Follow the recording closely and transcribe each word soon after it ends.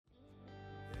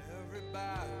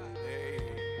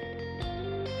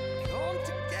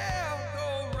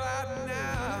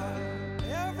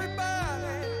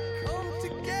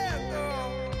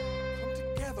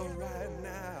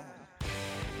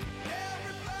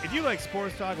If you like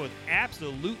sports talk with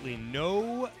absolutely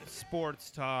no sports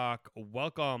talk,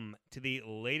 welcome to the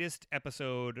latest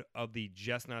episode of the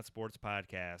Just Not Sports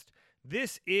podcast.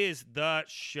 This is the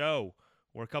show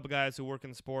where a couple guys who work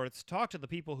in sports talk to the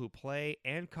people who play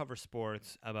and cover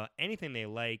sports about anything they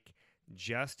like,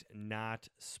 just not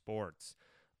sports.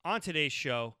 On today's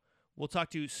show, we'll talk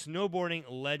to snowboarding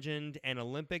legend and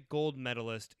Olympic gold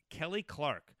medalist Kelly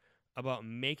Clark about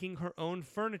making her own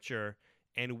furniture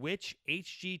and which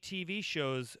HGTV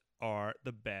shows are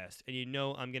the best. And you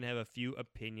know I'm going to have a few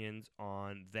opinions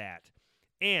on that.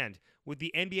 And with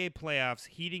the NBA playoffs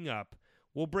heating up,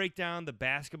 we'll break down the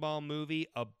basketball movie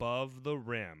Above the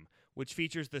Rim, which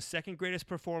features the second greatest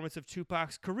performance of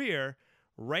Tupac's career,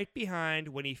 right behind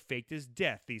when he faked his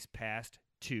death these past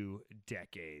 2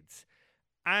 decades.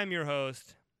 I'm your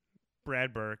host,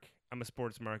 Brad Burke. I'm a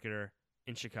sports marketer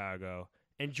in Chicago.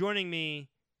 And joining me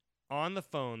on the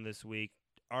phone this week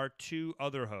are 2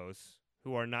 other hosts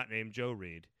who are not named Joe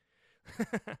Reed.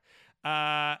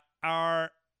 Let's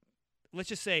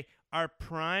just say, our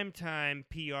primetime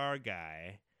PR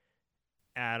guy,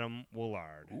 Adam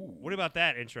Willard. Ooh. What about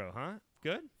that intro, huh?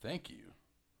 Good? Thank you.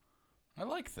 I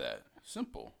like that.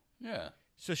 Simple. Yeah.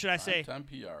 So should I say Primetime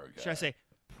PR guy. Should I say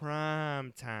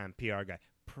primetime PR guy?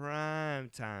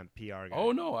 Primetime PR guy.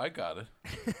 Oh, no, I got it.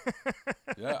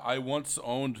 Yeah, I once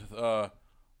owned,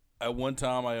 at one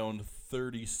time I owned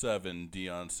 37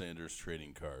 Deion Sanders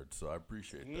trading cards, so I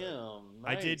appreciate that. Yeah,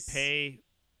 nice.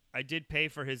 I did pay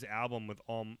for his album with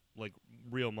all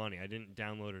real money. I didn't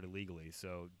download it illegally.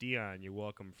 So Deion, you're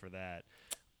welcome for that.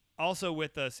 Also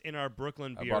with us in our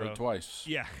Brooklyn bureau. I bought it twice.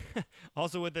 Yeah.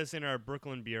 Also with us in our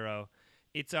Brooklyn bureau,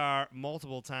 it's our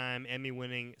multiple-time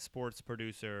Emmy-winning sports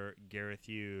producer, Gareth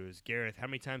Hughes. Gareth, how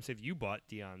many times have you bought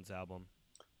Deion's album?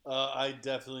 I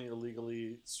definitely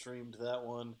illegally streamed that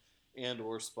one and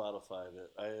or Spotified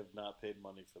it. I have not paid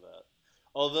money for that.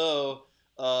 Although,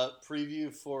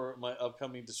 preview for my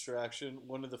upcoming distraction,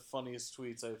 one of the funniest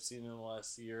tweets I've seen in the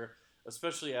last year,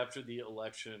 especially after the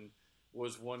election,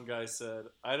 was one guy said,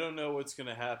 "I don't know what's going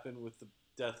to happen with the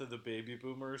death of the baby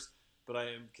boomers, but I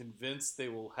am convinced they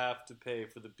will have to pay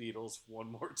for the Beatles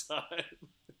one more time."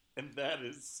 And that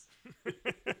is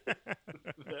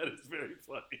that is very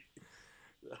funny.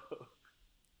 So.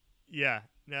 Yeah,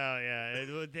 no, yeah.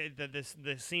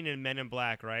 The scene in Men in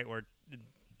Black, right, where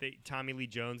Tommy Lee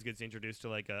Jones gets introduced to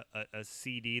like a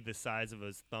CD the size of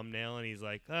his thumbnail, and he's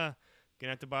like, gonna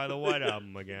have to buy the White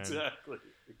Album again. Exactly.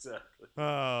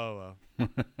 Oh, well.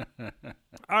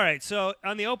 All right, so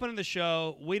on the open of the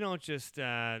show, we don't just, do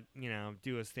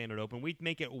a standard open. We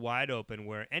make it wide open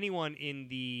where anyone in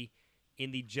the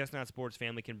Just Not Sports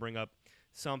family can bring up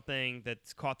something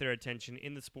that's caught their attention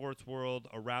in the sports world,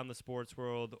 around the sports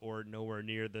world, or nowhere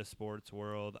near the sports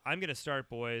world. I'm going to start,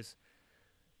 boys.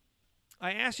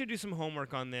 I asked you to do some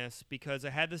homework on this because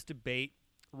I had this debate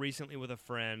recently with a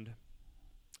friend.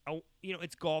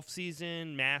 It's golf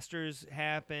season. Masters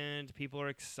happened. People are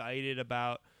excited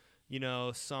about,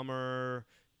 summer,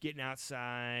 getting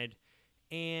outside.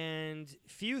 And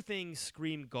few things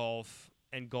scream golf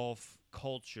and golf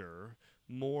culture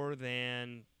more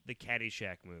than the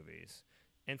Caddyshack movies,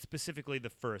 and specifically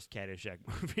the first Caddyshack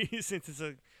movie, since it's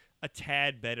a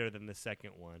tad better than the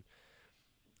second one.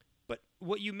 But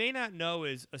what you may not know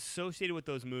is associated with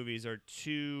those movies are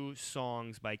 2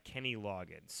 songs by Kenny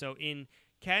Loggins. So in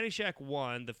Caddyshack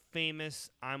 1, the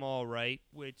famous I'm All Right,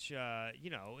 which, is,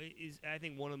 I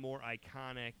think, one of the more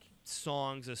iconic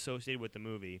songs associated with the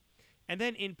movie. And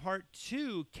then in part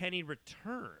 2, Kenny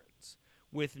returns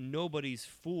with Nobody's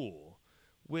Fool,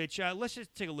 which let's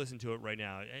just take a listen to it right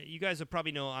now. You guys will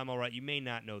probably know I'm All Right. You may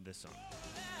not know this song.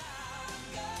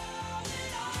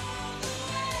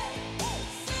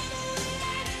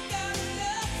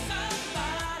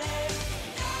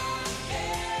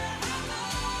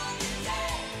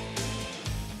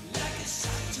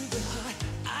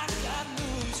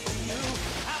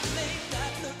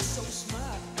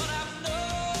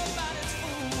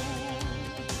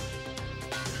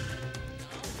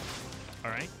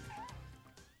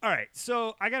 All right,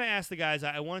 so I got to ask the guys,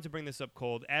 I wanted to bring this up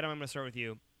cold. Adam, I'm going to start with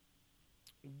you.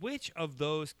 Which of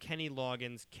those Kenny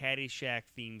Loggins Caddyshack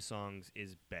theme songs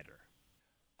is better?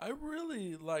 I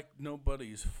really like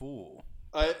Nobody's Fool.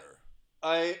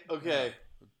 Okay. Yeah,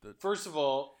 First of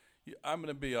all, I'm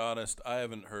going to be honest. I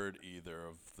haven't heard either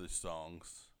of the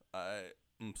songs.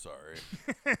 I'm sorry.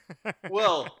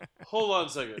 Well, hold on a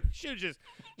second. Should have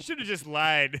just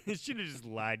lied. Should have just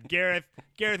lied. Gareth,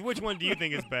 which one do you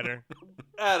think is better?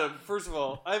 Adam, first of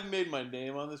all, I've made my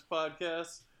name on this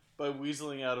podcast by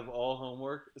weaseling out of all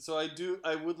homework. So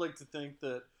I would like to think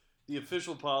that the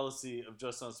official policy of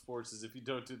Just Not Sports is if you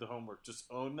don't do the homework, just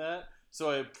own that. So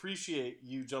I appreciate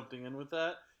you jumping in with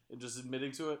that and just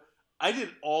admitting to it. I did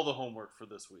all the homework for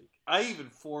this week. I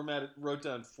even wrote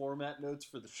down format notes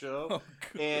for the show,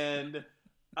 and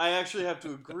I actually have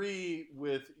to agree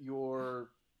with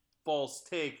your false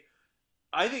take.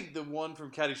 I think the one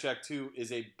from Caddyshack 2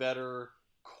 is a better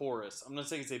chorus. I'm not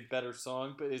saying it's a better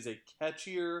song, but it's a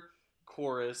catchier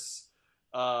chorus.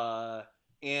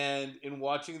 And in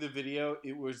watching the video,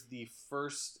 it was the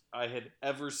first I had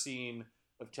ever seen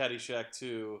of Caddyshack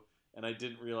 2, and I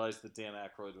didn't realize that Dan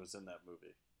Aykroyd was in that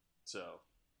movie. So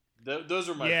those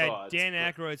are my thoughts. Dan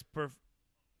Aykroyd's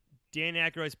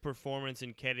performance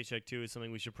in Caddyshack 2 is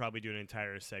something we should probably do an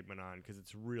entire segment on because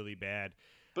it's really bad.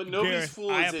 But Nobody's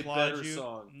Fool is a better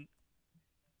song.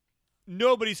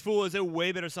 Nobody's Fool is a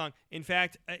way better song. In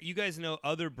fact, you guys know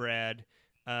other Brad,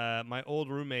 my old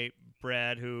roommate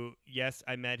Brad, who, yes,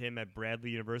 I met him at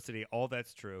Bradley University. All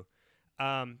that's true.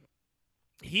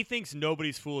 He thinks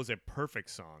Nobody's Fool is a perfect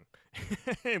song.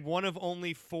 One of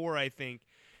only 4, I think,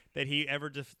 that he ever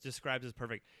describes as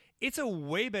perfect. It's a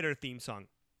way better theme song.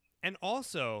 And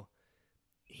also,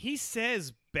 he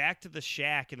says "Back to the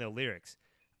Shack" in the lyrics.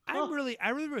 I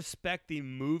really respect the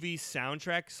movie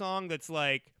soundtrack song that's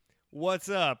like, "What's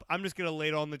up? I'm just gonna lay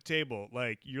it on the table."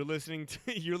 Like you're listening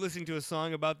to a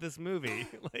song about this movie.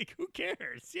 Like who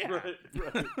cares? Yeah. Right.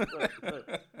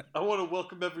 I want to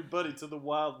welcome everybody to the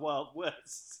Wild Wild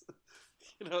West.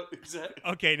 Exactly.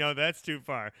 Okay, no, that's too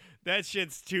far. That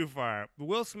shit's too far.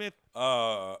 Will Smith.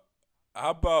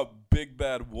 How about Big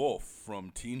Bad Wolf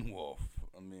from Teen Wolf?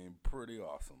 I mean, pretty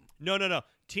awesome. No.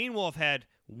 Teen Wolf had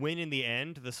 "Win in the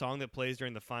End," the song that plays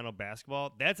during the final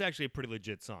basketball. That's actually a pretty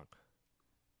legit song.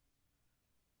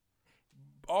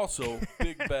 Also,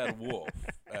 Big Bad Wolf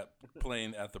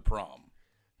playing at the prom.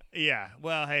 Yeah,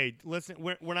 well, hey, listen,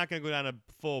 we're not going to go down a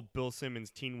full Bill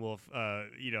Simmons Teen Wolf,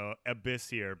 abyss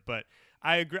here, but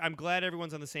I agree. I'm glad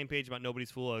everyone's on the same page about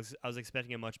Nobody's Fool. I was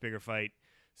expecting a much bigger fight,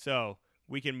 so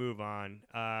we can move on.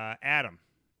 Adam,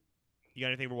 you got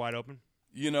anything for Wide Open?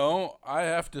 I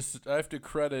have to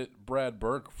credit Brad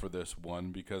Burke for this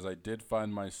one because I did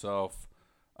find myself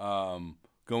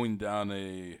going down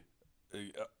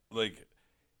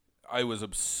I was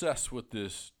obsessed with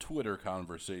this Twitter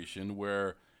conversation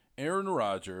where Aaron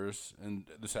Rodgers, and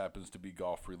this happens to be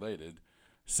golf related,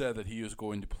 said that he was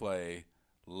going to play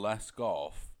less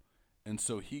golf. And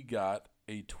so he got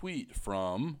a tweet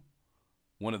from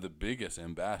one of the biggest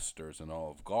ambassadors in all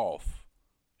of golf,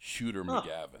 Shooter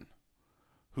McGavin,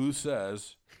 who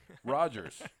says,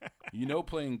 "Rodgers,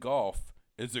 playing golf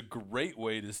is a great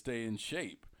way to stay in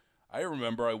shape. I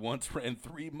remember I once ran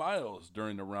 3 miles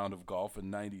during a round of golf in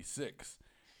 '96,"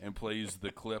 and plays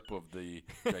the clip of the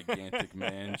gigantic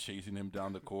man chasing him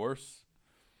down the course.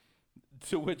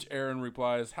 To which Aaron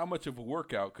replies, "How much of a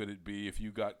workout could it be if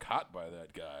you got caught by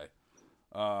that guy?"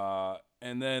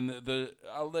 And then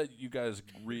I'll let you guys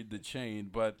read the chain,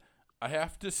 but I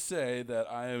have to say that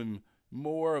I am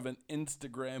more of an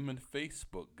Instagram and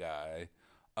Facebook guy.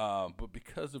 But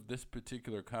because of this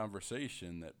particular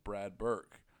conversation that Brad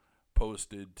Burke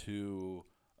posted to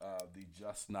the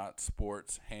Just Not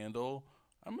Sports handle,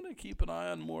 I'm going to keep an eye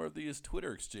on more of these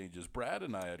Twitter exchanges. Brad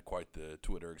and I had quite the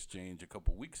Twitter exchange a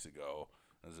couple weeks ago,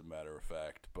 as a matter of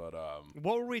fact. But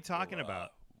what were we talking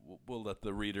about? We'll let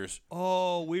the readers.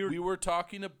 Oh, we were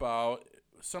talking about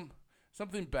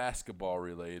something basketball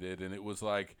related, and it was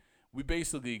like we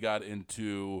basically got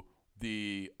into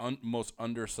the most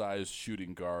undersized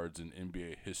shooting guards in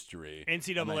NBA history,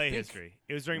 NCAA history.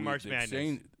 It was during March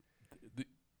Madness.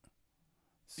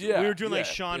 Yeah, we were doing like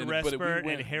Sean Respert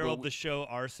and Harold the Show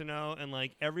Arsenault and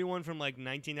like everyone from like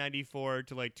 1994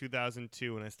 to like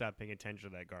 2002 when I stopped paying attention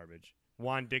to that garbage.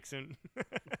 Juan Dixon.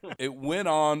 It went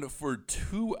on for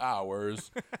 2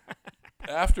 hours.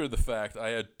 After the fact, I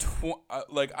had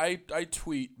I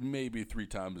tweet maybe 3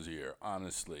 times a year,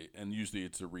 honestly, and usually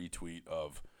it's a retweet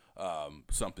of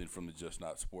something from the Just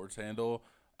Not Sports handle.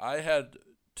 I had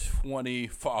 20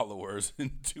 followers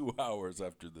in 2 hours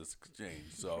after this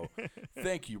exchange. So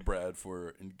thank you, Brad,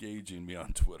 for engaging me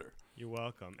on Twitter. You're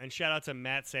welcome. And shout out to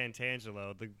Matt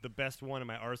Santangelo, the best one in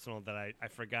my arsenal that I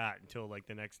forgot until like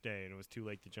the next day, and it was too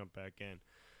late to jump back in.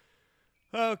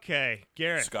 Okay,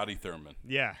 Gareth. Scotty Thurman.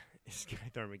 Yeah, Scotty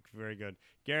Thurman. Very good.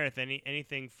 Gareth,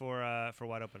 anything for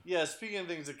Wide Open? Yeah, speaking of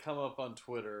things that come up on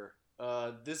Twitter,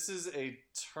 this is a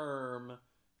term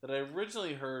that I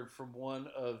originally heard from one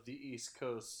of the East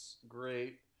Coast's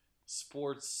great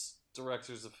sports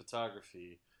directors of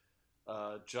photography,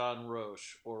 John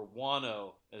Roche, or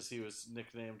Wano, as he was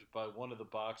nicknamed by one of the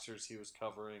boxers he was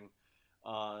covering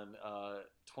on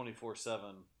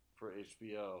 24/7 for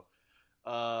HBO.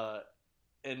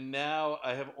 And now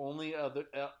I have only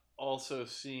also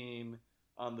seen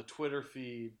on the Twitter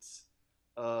feeds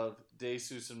of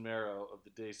DeSuze and Mero of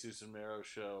the DeSuze and Mero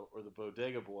show or the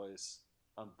Bodega Boys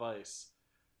on Vice.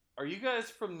 Are you guys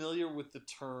familiar with the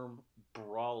term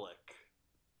brolic?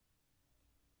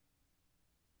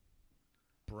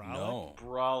 Brolic? No.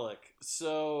 Brolic.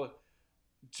 So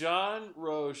John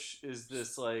Roche is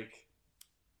this like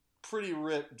pretty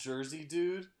ripped Jersey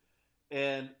dude,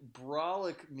 and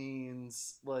brolic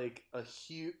means like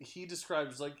he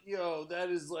describes like, yo, that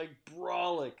is like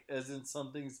brolic, as in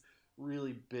something's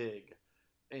really big,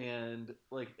 and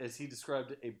like as he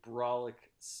described it, a brolic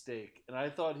steak. And I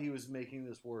thought he was making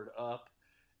this word up,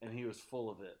 and he was full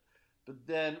of it. But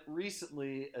then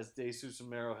recently, as DeSuze and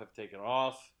Mero have taken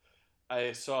off,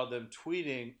 I saw them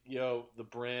tweeting, yo, the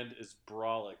brand is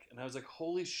brolic. And I was like,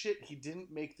 holy shit, he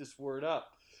didn't make this word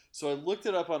up. So I looked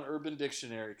it up on Urban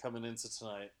Dictionary coming into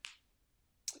tonight.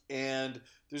 And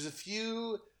there's a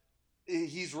few,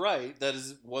 he's right, that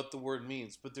is what the word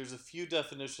means. But there's a few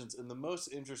definitions, and the most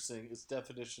interesting is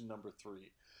definition number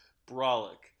 3.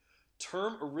 Brolic.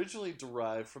 Term originally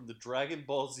derived from the Dragon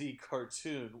Ball Z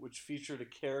cartoon, which featured a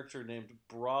character named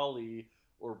Broly,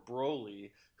 or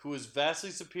Broly, who is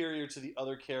vastly superior to the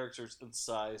other characters in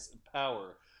size and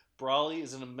power. Broly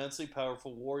is an immensely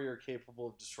powerful warrior capable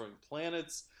of destroying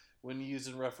planets. When used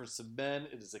in reference to men,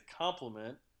 it is a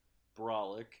compliment,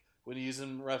 brolic. When used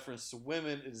in reference to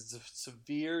women, it is a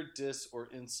severe diss or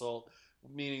insult,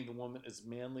 meaning the woman is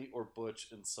manly or butch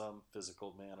in some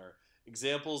physical manner.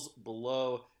 Examples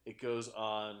below. It goes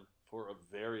on for a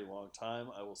very long time.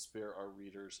 I will spare our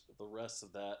readers the rest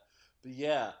of that. But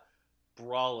yeah,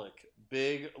 brolic,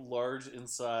 big, large in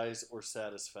size, or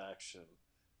satisfaction.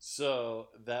 So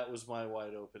that was my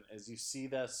wide open. As you see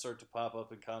that start to pop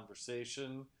up in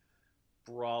conversation,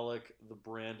 brolic, the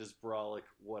brand is brolic,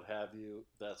 what have you,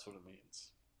 that's what it means.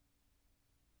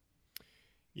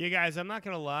 Yeah, guys, I'm not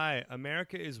going to lie.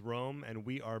 America is Rome, and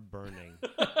we are burning.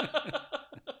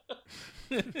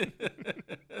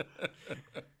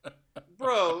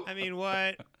 Bro. I mean,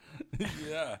 what?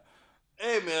 Yeah.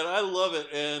 Hey, man, I love it.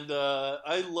 And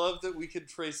I love that we can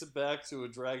trace it back to a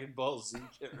Dragon Ball Z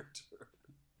character.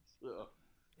 So.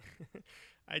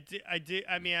 I did.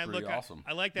 I mean, Pretty awesome.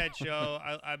 I like that show.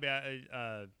 I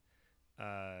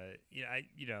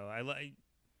like.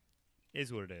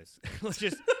 Is what it is. let's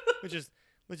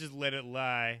just let it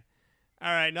lie.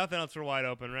 All right, nothing else for wide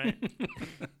open, right?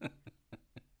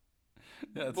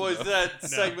 Boys, that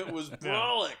segment was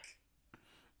brolic.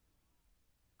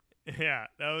 Yeah,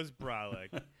 that was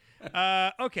brolic.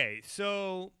 Okay,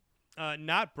 so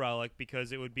not brolic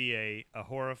because it would be a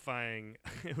horrifying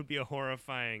it would be a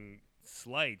horrifying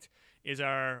slight. Is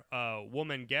our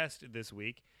woman guest this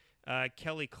week,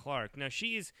 Kelly Clark. Now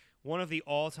she is one of the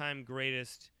all-time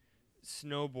greatest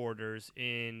snowboarders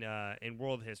in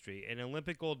world history, an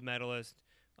Olympic gold medalist,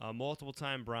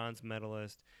 multiple-time bronze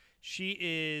medalist. She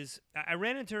is. I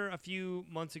ran into her a few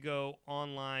months ago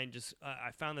online. Just I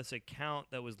found this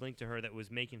account that was linked to her that was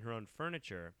making her own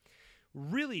furniture.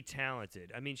 Really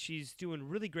talented. I mean, she's doing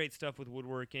really great stuff with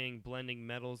woodworking, blending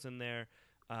metals in there.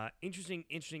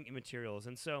 Interesting materials.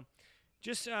 And so,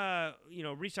 just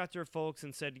reached out to her folks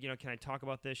and said, can I talk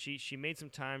about this? She made some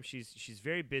time. She's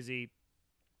very busy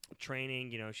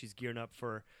training. She's gearing up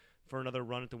for another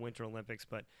run at the Winter Olympics.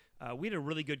 But we had a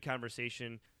really good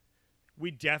conversation. We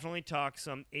definitely talk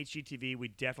some HGTV. We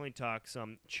definitely talk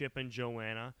some Chip and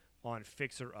Joanna on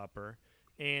Fixer Upper.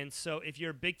 And so if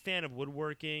you're a big fan of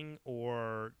woodworking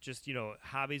or just,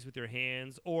 hobbies with your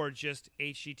hands or just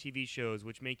HGTV shows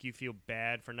which make you feel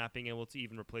bad for not being able to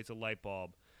even replace a light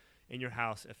bulb in your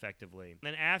house effectively. And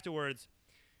then afterwards,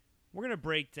 we're going to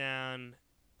break down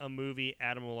a movie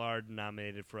Adam Willard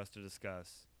nominated for us to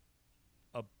discuss,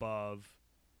 Above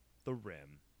the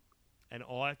Rim. And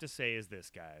all I have to say is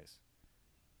this, guys.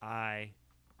 I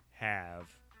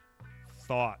have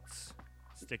thoughts.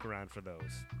 Stick around for those.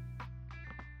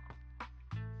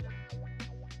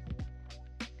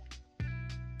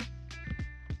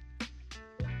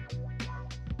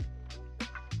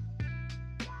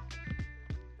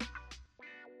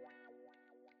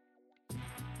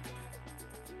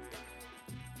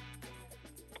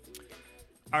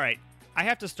 All right, I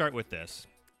have to start with this.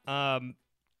 I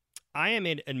am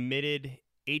an admitted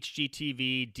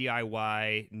HGTV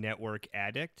DIY network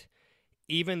addict,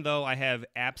 even though I have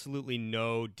absolutely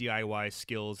no DIY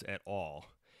skills at all.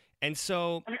 And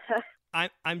so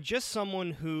I'm just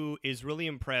someone who is really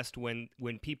impressed when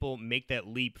people make that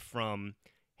leap from,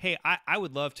 hey, I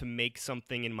would love to make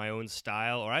something in my own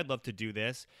style, or I'd love to do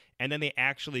this, and then they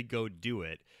actually go do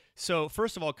it. So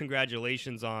first of all,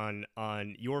 congratulations on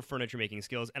your furniture making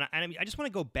skills, and I just want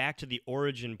to go back to the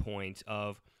origin point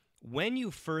of when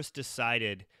you first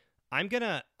decided I'm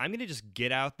gonna just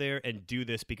get out there and do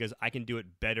this because I can do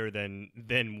it better than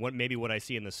what I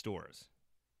see in the stores.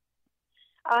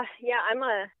 Yeah, I'm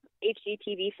a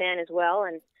HGTV fan as well,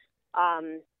 and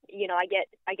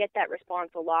I get that response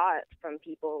a lot from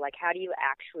people, like, how do you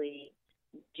actually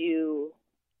do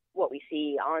what we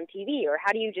see on TV, or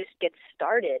how do you just get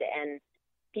started? And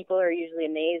people are usually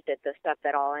amazed at the stuff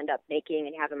that I'll end up making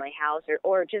and have in my house,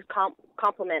 or just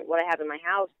compliment what I have in my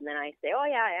house, and then I say, oh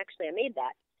yeah, I made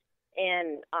that.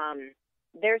 And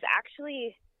there's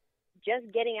actually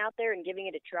just getting out there and giving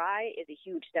it a try is a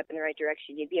huge step in the right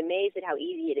direction. You'd be amazed at how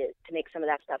easy it is to make some of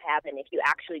that stuff happen if you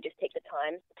actually just take the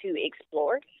time to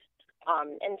explore.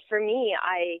 And for me,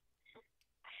 I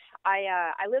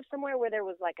lived somewhere where there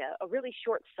was like a really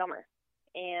short summer,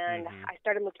 and I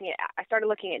started looking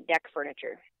at deck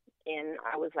furniture, and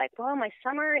I was like, well, my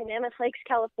summer in Mammoth Lakes,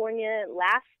 California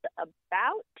lasts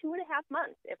about 2.5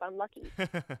 months if I'm lucky,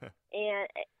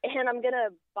 and I'm gonna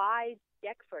buy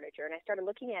deck furniture. And I started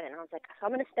looking at it, and I was like, so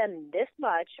I'm gonna spend this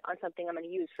much on something I'm gonna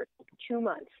use for 2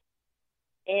 months.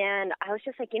 And I was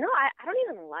just like, I don't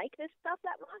even like this stuff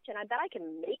that much, and I bet I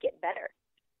can make it better.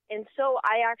 And so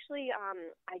I actually,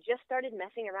 I just started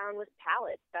messing around with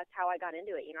pallets. That's how I got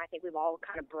into it. I think we've all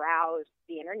kind of browsed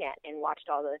the internet and watched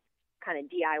all the kind of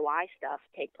DIY stuff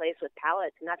take place with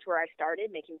pallets. And that's where I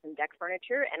started making some deck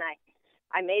furniture. And I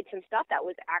made some stuff that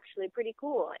was actually pretty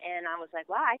cool. And I was like,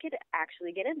 wow, I could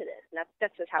actually get into this. And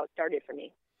that's just how it started for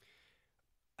me.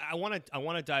 I want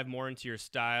to dive more into your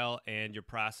style and your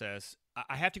process.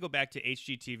 I have to go back to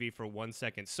HGTV for 1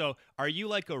 second. So, are you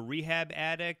like a Rehab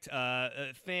Addict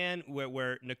fan,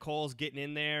 where Nicole's getting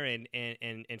in there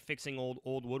and fixing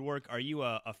old woodwork? Are you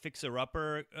a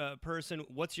fixer-upper person?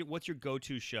 What's your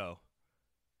go-to show?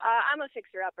 I'm a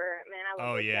fixer-upper, man. I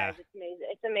love those guys. It's amazing.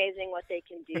 It's amazing what they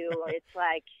can do.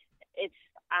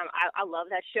 I love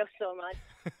that show so much,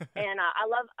 and I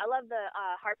love the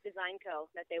Harp Design Co.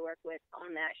 that they work with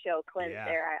on that show. Clint,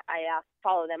 there, I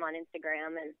follow them on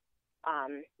Instagram, and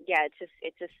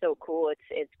it's just so cool.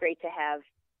 It's great to have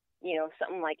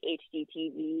something like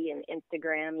HGTV and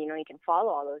Instagram. You can follow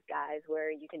all those guys where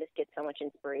you can just get so much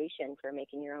inspiration for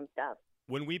making your own stuff.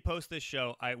 When we post this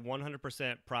show, I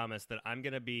 100% promise that I'm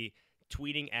gonna be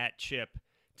tweeting at Chip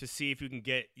to see if you can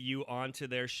get you onto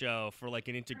their show for like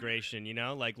an integration,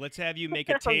 like let's have you make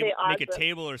a table, awesome. Make a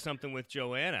table or something with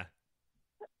Joanna.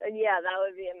 Yeah, that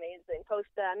would be amazing.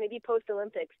 Maybe post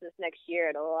Olympics this next year,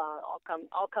 it'll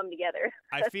all come together.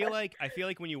 I feel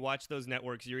like when you watch those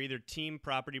networks, you're either Team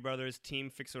Property Brothers, Team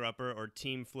Fixer Upper, or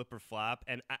Team Flip or Flop,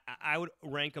 and I would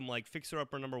rank them like Fixer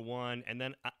Upper number 1, and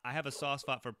then I have a soft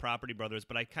spot for Property Brothers,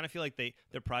 but I kind of feel like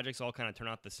their projects all kind of turn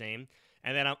out the same,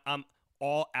 and then I'm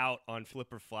all out on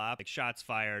Flip or Flop, like shots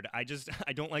fired. I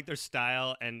don't like their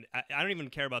style, and I don't even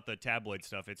care about the tabloid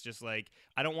stuff. It's just like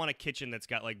I don't want a kitchen that's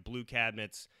got like blue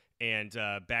cabinets and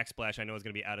backsplash. I know is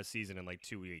going to be out of season in like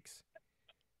 2 weeks.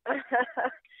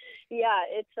 Yeah,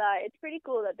 it's pretty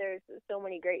cool that there's so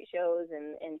many great shows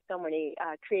and so many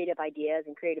creative ideas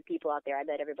and creative people out there. I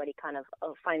bet everybody kind of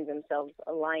finds themselves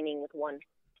aligning with one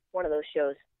of those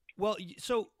shows. Well,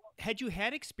 so had you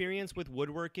had experience with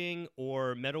woodworking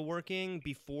or metalworking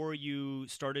before you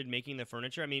started making the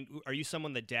furniture? I mean, are you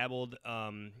someone that dabbled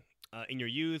in your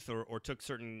youth or took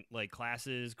certain like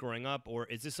classes growing up, or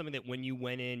is this something that when you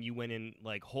went in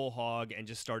like whole hog and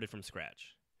just started from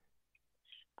scratch?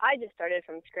 I just started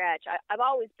from scratch. I've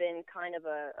always been kind of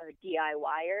a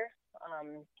DIYer.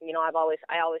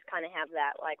 I always kind of have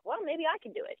that, like, well, maybe I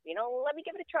can do it. Let me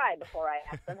give it a try before I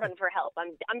ask someone for help.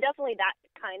 I'm definitely that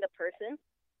kind of person.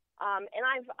 And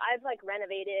I've like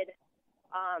renovated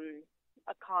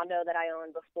a condo that I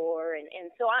owned before, and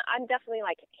so I'm definitely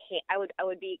like I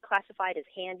would be classified as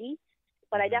handy,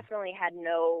 but I definitely had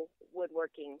no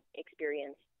woodworking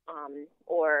experience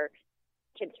or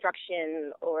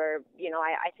construction, or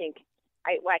I think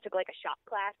I took like a shop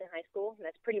class in high school, and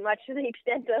that's pretty much the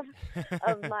extent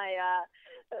of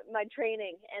my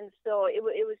training. And so it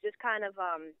was just kind of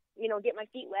get my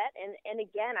feet wet, and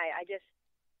again I just,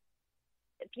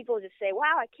 people just say,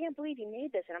 wow, I can't believe you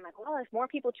made this. And I'm like, well, if more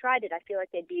people tried it, I feel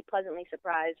like they'd be pleasantly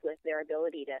surprised with their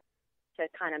ability to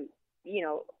kind of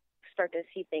start to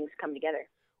see things come together.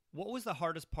 What was the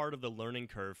hardest part of the learning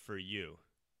curve for you?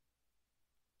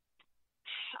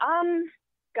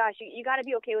 Gosh, you got to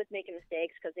be okay with making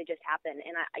mistakes, because they just happen,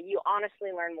 and you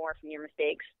honestly learn more from your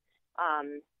mistakes.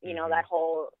 That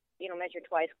whole measure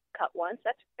twice, cut once.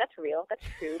 That's real. That's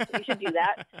true. You should do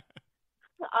that.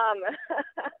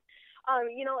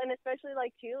 And especially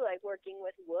like too, like working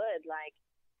with wood, like,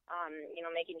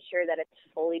 making sure that it's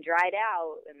fully dried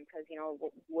out, and because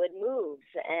wood moves,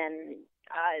 and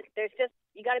there's just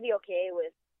you got to be okay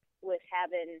with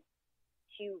having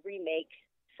to remake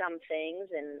some things,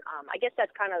 and I guess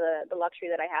that's kind of the luxury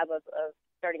that I have of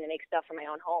starting to make stuff for my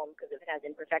own home, because if it has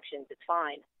imperfections, it's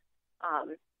fine.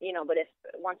 But if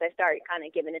once I start kind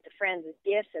of giving it to friends as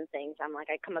gifts and things, I'm like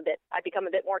I become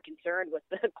a bit more concerned with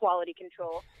the quality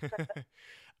control.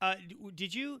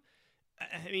 Did you?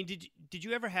 I mean, did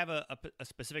you ever have a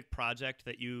specific project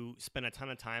that you spent a ton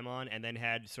of time on and then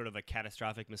had sort of a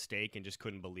catastrophic mistake and just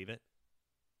couldn't believe it?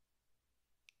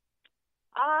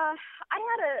 I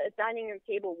had a dining room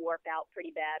table warp out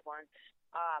pretty bad once,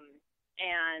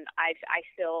 and I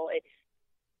still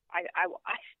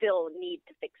need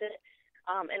to fix it.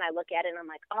 And I look at it and I'm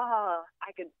like,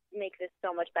 I could make this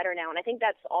so much better now. And I think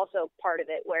that's also part of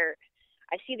it, where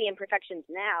I see the imperfections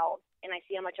now and I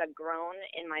see how much I've grown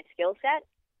in my skill set.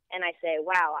 And I say,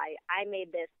 wow, I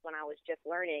made this when I was just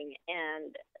learning.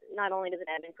 And not only does it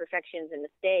have imperfections and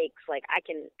mistakes, like I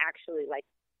can actually like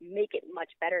make it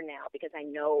much better now because I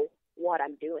know what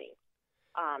I'm doing.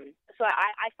 So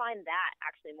I find that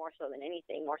actually more so than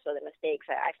anything, more so than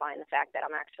mistakes. I find the fact that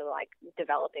I'm actually like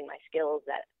developing my skills,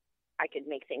 that I could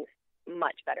make things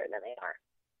much better than they are.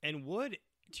 And wood,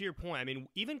 to your point, I mean,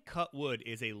 even cut wood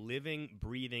is a living,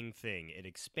 breathing thing. It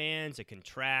expands, it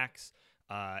contracts.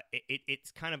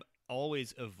 It's kind of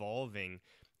always evolving.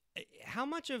 How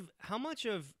much of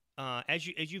as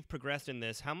you've progressed in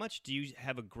this, how much do you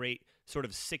have a great sort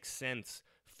of sixth sense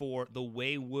for the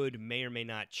way wood may or may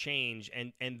not change,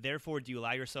 and therefore do you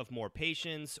allow yourself more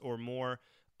patience or more,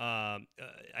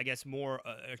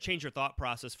 change your thought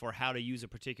process for how to use a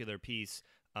particular piece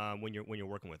when you're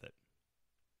working with it?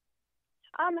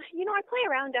 I play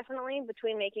around definitely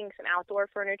between making some outdoor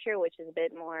furniture, which is a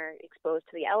bit more exposed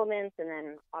to the elements, and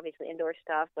then obviously indoor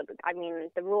stuff. But I mean,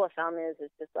 the rule of thumb is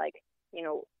just like,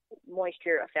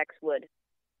 moisture affects wood,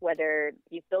 whether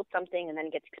you've built something and then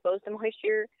it gets exposed to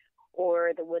moisture,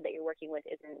 or the wood that you're working with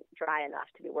isn't dry enough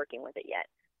to be working with it yet.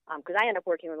 Because I end up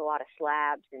working with a lot of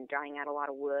slabs and drying out a lot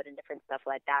of wood and different stuff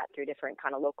like that through different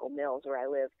kind of local mills where I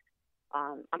live.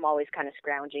 I'm always kind of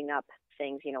scrounging up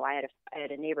things. I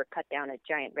had a neighbor cut down a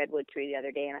giant redwood tree the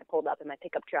other day, and I pulled up in my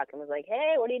pickup truck and was like,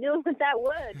 "Hey, what are you doing with that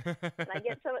wood? Can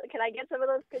I get some of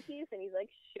those cookies?" And he's like,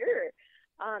 "Sure."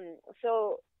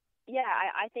 So yeah,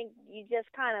 I think you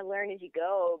just kind of learn as you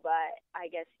go. But I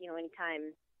guess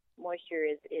anytime moisture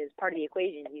is part of the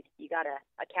equation, you got to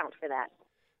account for that.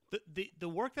 The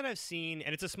work that I've seen,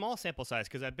 and it's a small sample size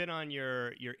because I've been on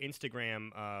your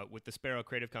Instagram with the Sparrow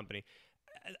Creative Company.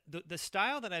 The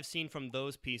style that I've seen from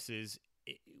those pieces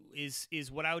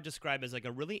is what I would describe as like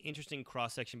a really interesting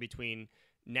cross section between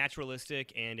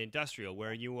naturalistic and industrial,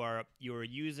 where you're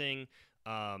using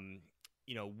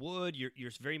wood.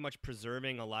 You're very much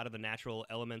preserving a lot of the natural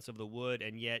elements of the wood,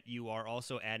 and yet you are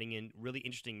also adding in really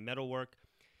interesting metalwork.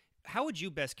 How would you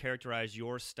best characterize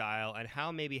your style, and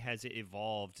how maybe has it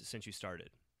evolved since you started?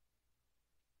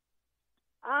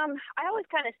 I always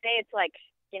kind of say it's like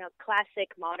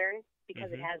classic modern,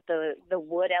 because it has the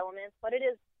wood elements, but it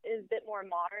is a bit more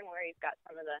modern, where you've got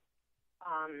some of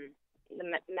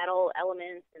the metal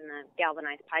elements and the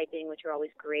galvanized piping, which are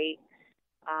always great.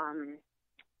 I'm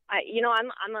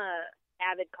a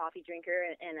avid coffee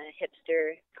drinker and a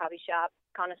hipster coffee shop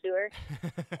connoisseur,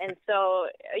 and so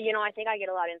I think I get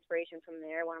a lot of inspiration from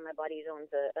there. One of my buddies owns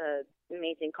a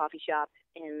amazing coffee shop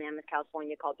in Mammoth,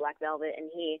 California called Black Velvet, and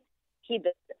he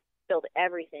built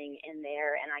everything in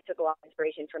there, and I took a lot of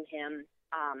inspiration from him.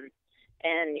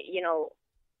 And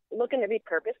looking to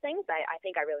repurpose things, I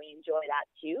think I really enjoy that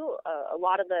too. A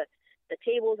lot of the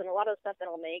tables and a lot of the stuff that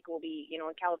I'll make will be, in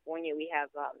California we have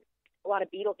a lot of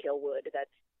beetle kill wood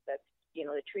that's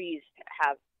the trees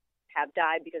have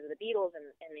died because of the beetles,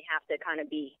 and they have to kind of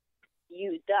be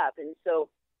used up. And so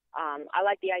I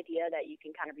like the idea that you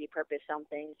can kind of repurpose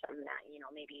something that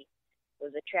maybe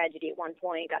was a tragedy at one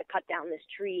point, got to cut down this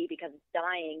tree because it's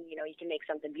dying. You can make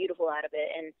something beautiful out of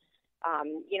it. And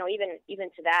even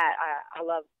to that, I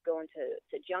love going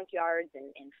to junkyards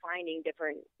and finding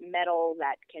different metal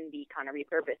that can be kind of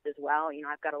repurposed as well.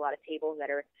 I've got a lot of tables that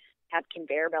have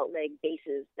conveyor belt leg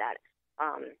bases that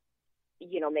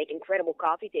make incredible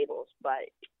coffee tables, but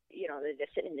they're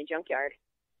just sitting in the junkyard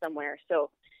somewhere.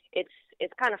 So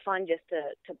it's kind of fun just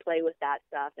to play with that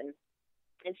stuff and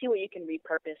see what you can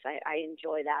repurpose. I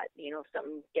enjoy that.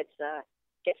 Something gets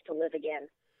to live again.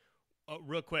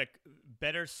 Real quick,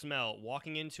 better smell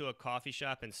walking into a coffee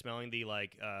shop and smelling the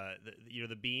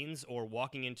the beans, or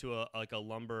walking into a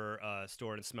lumber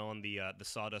store and smelling the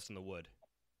sawdust and the wood?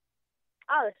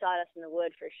 Oh, the sawdust and the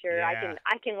wood for sure. Yeah.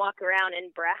 I can walk around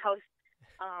and browse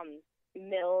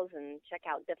mills and check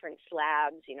out different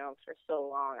slabs, for so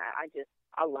long.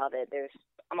 I love it.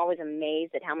 I'm always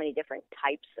amazed at how many different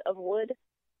types of wood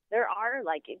there are.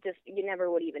 Like, you never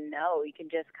would even know. You can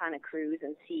just kind of cruise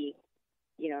and see,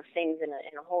 things in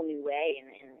a whole new way,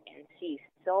 and see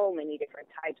so many different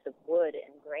types of wood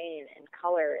and grain and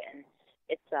color, and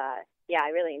it's I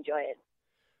really enjoy it.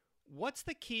 What's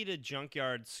the key to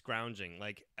junkyard scrounging?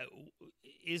 Like,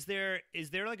 is there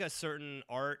like a certain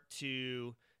art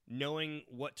to knowing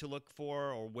what to look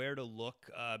for or where to look?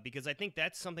 Because I think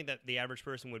that's something that the average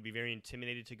person would be very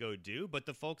intimidated to go do. But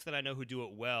the folks that I know who do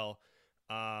it well,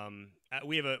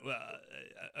 we have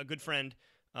a good friend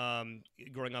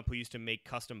growing up who used to make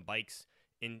custom bikes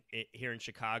here in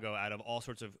Chicago out of all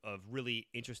sorts of really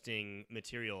interesting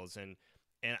materials. And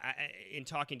in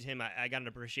talking to him, I got an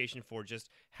appreciation for just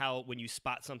how when you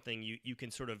spot something, you can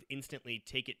sort of instantly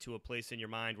take it to a place in your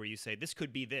mind where you say, this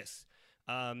could be this.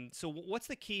 So what's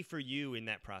the key for you in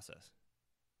that process?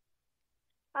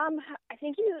 I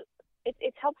think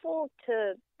it's helpful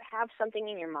to have something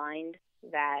in your mind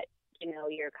that,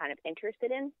 you're kind of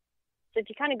interested in. So if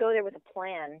you kind of go there with a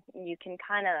plan, you can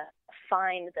kind of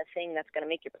find the thing that's going to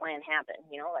make your plan happen.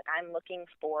 Like, I'm looking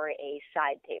for a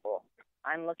side table.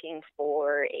 I'm looking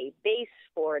for a base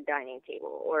for a dining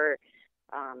table, or,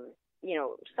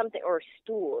 something, or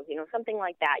stools, something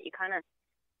like that. You kind of,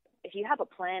 if you have a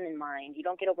plan in mind, you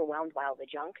don't get overwhelmed by all the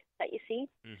junk that you see.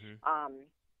 Mm-hmm.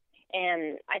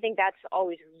 And I think that's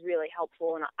always really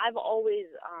helpful. And I've always,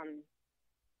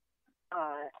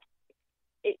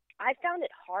 I found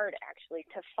it hard actually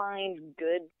to find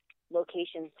good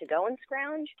locations to go and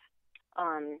scrounge.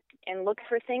 And look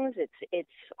for things. It's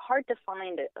hard to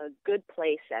find a good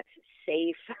place that's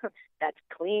safe, that's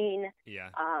clean. Yeah.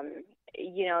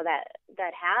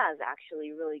 That has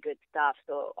actually really good stuff.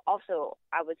 So also,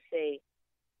 I would say,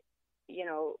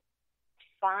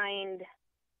 find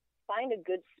a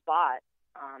good spot.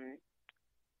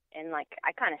 And like,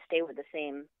 I kind of stay with the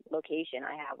same location.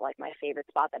 I have like my favorite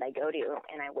spot that I go to,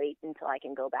 and I wait until I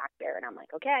can go back there. And I'm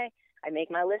like, okay, I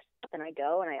make my list and I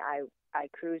go and I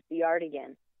cruise the yard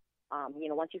again.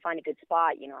 Once you find a good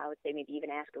spot, I would say maybe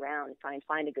even ask around and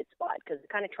find a good spot, because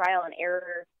kind of trial and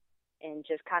error and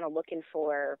just kind of looking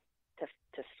to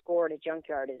score at a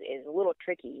junkyard is a little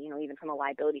tricky, even from a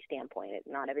liability standpoint.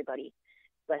 Not everybody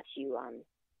lets you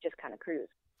just kind of cruise.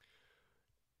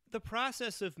 The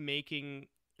process of making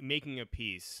a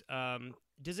piece,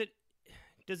 does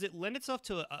it lend itself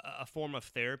to a form of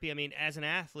therapy? I mean, as an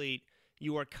athlete,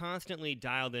 you are constantly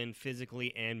dialed in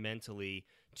physically and mentally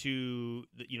to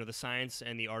the science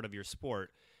and the art of your sport.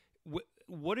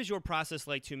 What is your process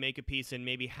like to make a piece, and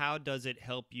maybe how does it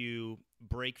help you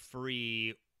break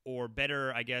free, or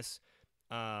better, I guess,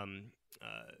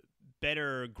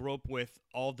 better grope with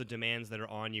all the demands that are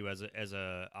on you as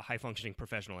a high functioning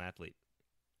professional athlete?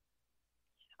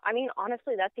 I mean,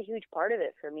 honestly, that's a huge part of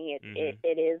it for me.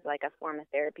 It is like a form of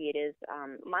therapy. It is.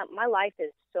 My life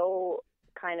is so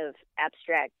kind of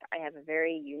abstract. I have a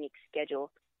very unique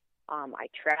schedule. I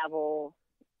travel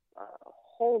a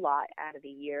whole lot out of the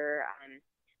year.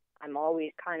 I'm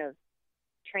always kind of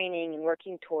training and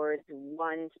working towards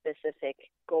one specific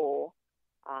goal.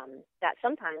 That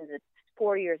sometimes it's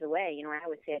 4 years away. I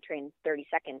would say I train 30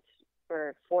 seconds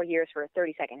for 4 years for a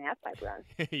 30-second halfpipe run.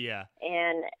 Yeah.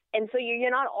 And so you're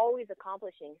not always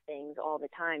accomplishing things all the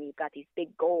time. You've got these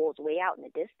big goals way out in the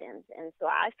distance. And so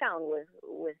I found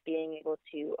with being able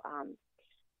to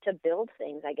build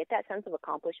things, I get that sense of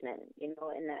accomplishment, and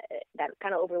that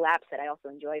kind of overlaps that I also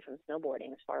enjoy from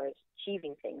snowboarding as far as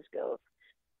achieving things go.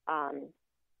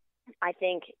 I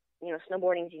think,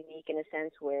 snowboarding is unique in a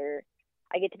sense where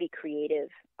I get to be creative,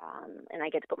 and I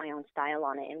get to put my own style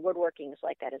on it. And woodworking is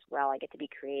like that as well. I get to be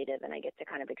creative, and I get to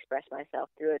kind of express myself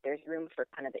through it. There's room for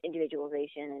kind of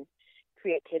individualization and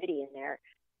creativity in there.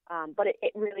 But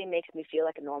it really makes me feel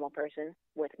like a normal person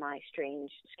with my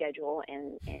strange schedule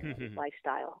and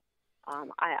lifestyle.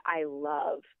 I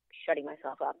love shutting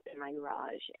myself up in my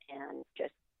garage and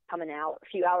just coming out a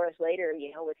few hours later,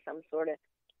 with some sort of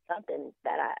something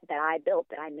that I built,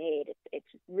 that I made. It's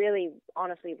really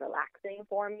honestly relaxing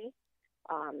for me,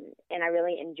 and I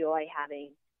really enjoy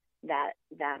having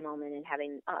that moment and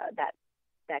having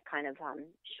that kind of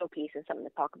showpiece and something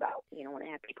to talk about. When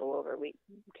I have people over, we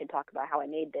can talk about how I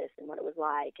made this and what it was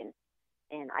like,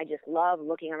 and I just love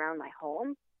looking around my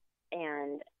home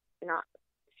and not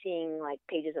seeing like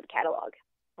pages of catalog.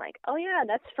 Like, oh yeah,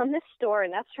 that's from this store,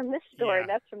 and that's from this store, and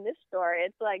that's from this store.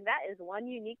 It's like, that is one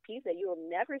unique piece that you will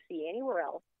never see anywhere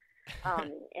else.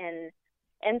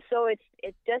 And so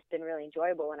it's just been really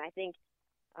enjoyable. And I think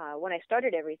when I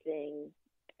started everything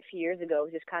a few years ago, it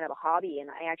was just kind of a hobby, and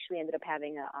I actually ended up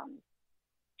having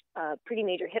a pretty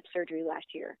major hip surgery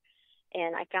last year.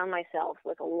 And I found myself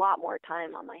with a lot more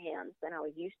time on my hands than I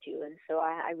was used to. And so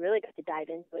I really got to dive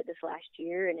into it this last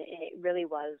year, and it really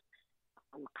was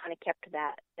kind of kept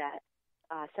that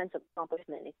sense of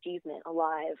accomplishment and achievement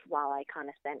alive while I kind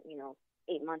of spent,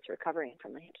 8 months recovering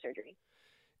from the hip surgery.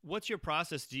 What's your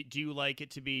process? Do you like it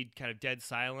to be kind of dead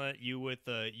silent? You with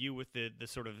the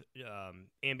sort of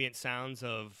ambient sounds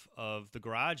of the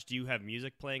garage? Do you have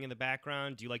music playing in the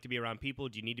background? Do you like to be around people?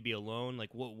 Do you need to be alone? Like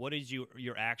what is your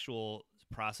actual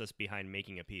process behind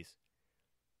making a piece?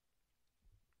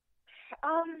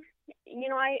 I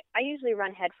usually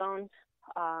run headphones,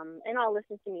 and I'll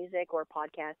listen to music or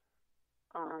podcasts.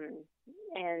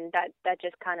 And that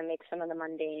just kind of makes some of the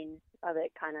mundane of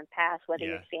it kind of pass, whether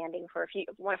you're standing for a few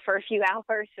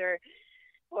hours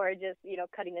or just,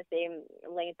 cutting the same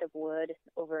length of wood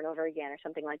over and over again or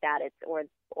something like that. It's,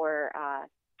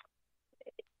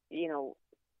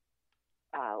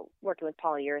 working with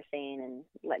polyurethane and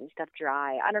letting stuff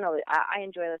dry. I don't know. I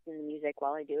enjoy listening to music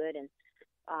while I do it. And,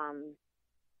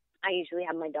 I usually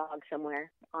have my dog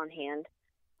somewhere on hand.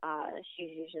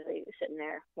 She's usually sitting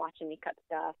there watching me cut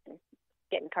stuff and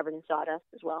getting covered in sawdust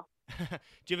as well. Do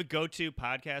you have a go-to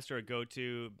podcast or a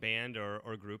go-to band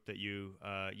or group that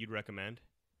you'd recommend?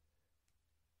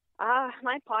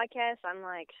 My podcast, I'm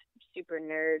like super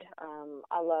nerd.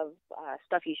 I love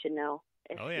Stuff You Should Know.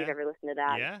 If you've ever listened to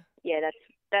that. Yeah,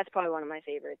 that's probably one of my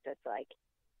favorites. That's like,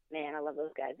 man, I love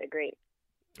those guys. They're great.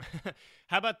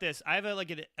 How about this? I have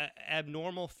an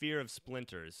abnormal fear of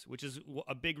splinters, which is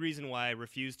a big reason why I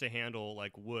refuse to handle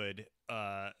like wood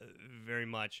very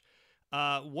much.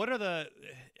 What are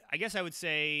I guess I would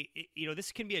say,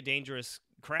 this can be a dangerous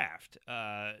craft.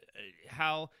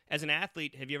 How, as an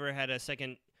athlete, have you ever had a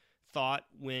second thought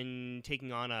when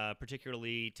taking on a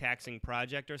particularly taxing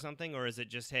project or something? Or is it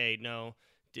just, hey, no,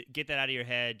 get that out of your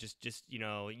head. Just you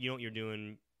know what you're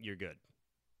doing, you're good.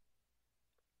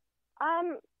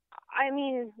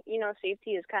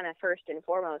 Safety is kind of first and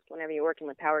foremost whenever you're working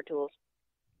with power tools.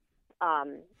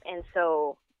 And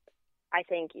so I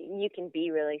think you can be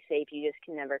really safe. You just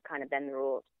can never kind of bend the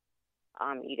rules.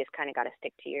 You just kind of got to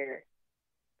stick to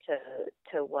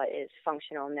what is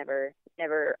functional. Never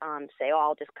say, oh,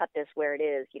 I'll just cut this where it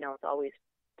is. It's always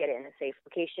get it in a safe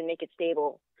location, make it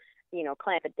stable,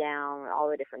 clamp it down, all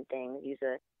the different things, use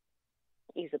a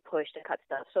push to cut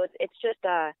stuff. So it's just,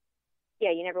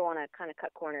 you never want to kind of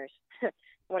cut corners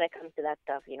when it comes to that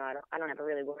stuff. I don't ever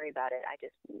really worry about it. I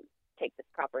just take the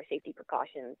proper safety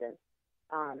precautions. And,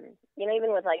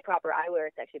 even with like proper eyewear,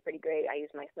 it's actually pretty great. I use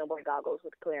my snowboard goggles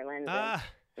with clear lens.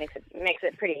 Makes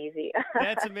it pretty easy.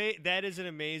 That is an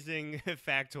amazing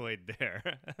factoid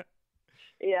there.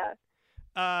 Yeah.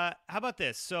 How about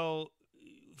this? So,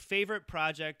 favorite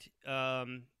project,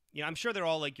 I'm sure they're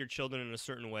all like your children in a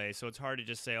certain way, so it's hard to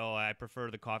just say, oh, I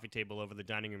prefer the coffee table over the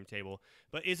dining room table.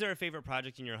 But is there a favorite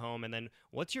project in your home? And then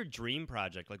what's your dream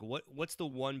project? Like, what's the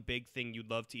one big thing you'd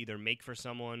love to either make for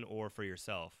someone or for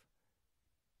yourself?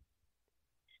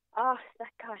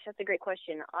 That's a great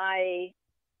question. I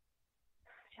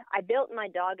built my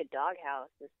dog a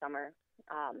doghouse this summer,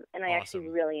 and I actually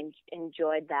really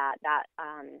enjoyed that.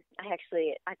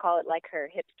 I call it like her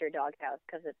hipster doghouse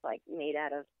because it's like made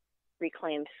out of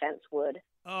reclaimed fence wood.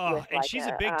 Oh, and she's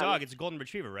a big dog. It's a golden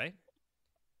retriever, right?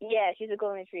 Yeah, she's a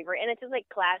golden retriever, and it's just like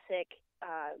classic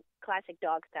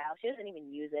dog style. She doesn't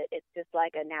even use it. It's just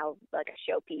like a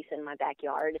showpiece in my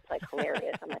backyard. It's like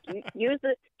hilarious. I'm like, use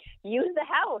the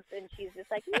house, and she's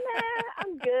just like, nah,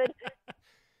 I'm good.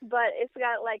 But it's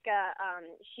got like a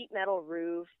sheet metal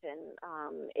roof, and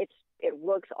it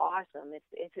looks awesome.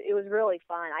 It was really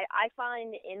fun. I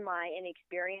find in my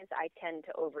inexperience, I tend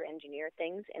to over-engineer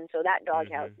things, and so that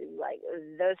doghouse is like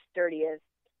the sturdiest,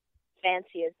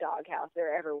 fanciest doghouse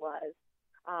there ever was.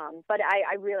 But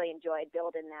I really enjoyed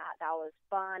building that. That was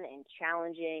fun and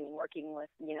challenging, and working with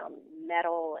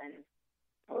metal and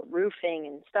roofing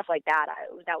and stuff like that.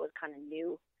 That was kind of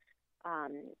new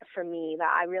for me, but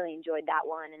I really enjoyed that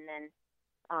one. And then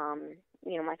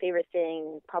my favorite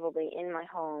thing probably in my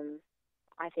home,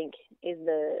 I think, is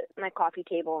my coffee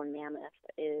table in Mammoth.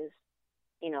 Is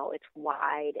it's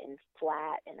wide and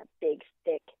flat and a big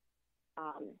thick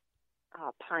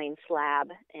pine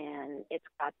slab, and it's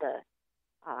got the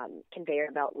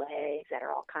conveyor belt legs that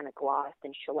are all kind of glossed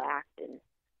and shellacked, and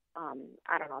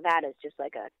I don't know, that is just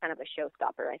like a kind of a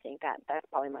showstopper. I think that's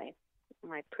probably my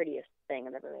prettiest thing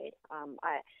I've ever made.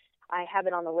 I have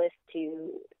it on the list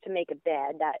to make a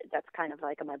bed. That's kind of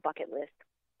like on my bucket list.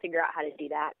 Figure out how to do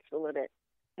that. It's a little bit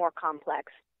more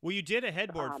complex. Well, you did a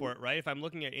headboard for it, right? If I'm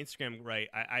looking at Instagram right,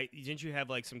 I didn't you have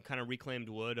like some kind of reclaimed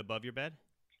wood above your bed?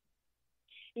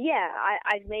 Yeah,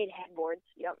 I've made headboards,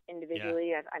 yep, individually.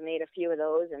 Yeah. I made a few of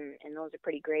those, and those are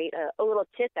pretty great. A little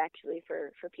tip, actually,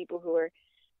 for people who are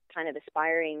kind of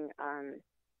aspiring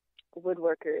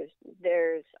woodworkers.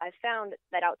 I found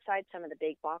that outside some of the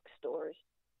big box stores,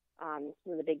 some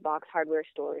of the big box hardware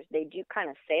stores, they do kind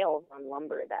of sales on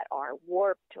lumber that are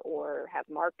warped or have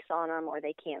marks on them, or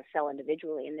they can't sell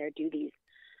individually, and they do these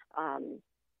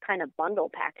kind of bundle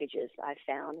packages. I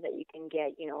found that you can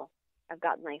get, I've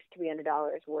got nice $300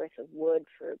 worth of wood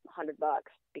for $100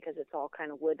 because it's all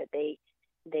kind of wood that they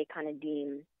kind of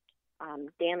deem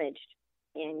damaged,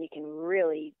 and you can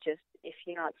really just, if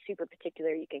you're not super particular,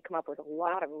 you can come up with a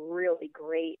lot of really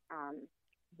great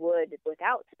wood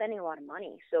without spending a lot of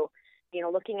money. So,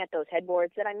 looking at those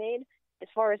headboards that I made, as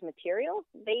far as material,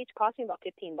 they each cost me about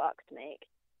 $15 to make.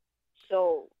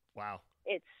 So wow,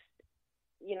 it's,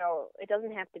 it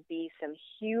doesn't have to be some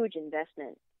huge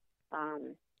investment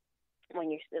when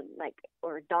you're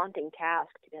or a daunting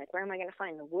task to be like, where am I going to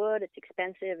find the wood? It's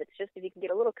expensive. It's just, if you can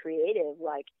get a little creative,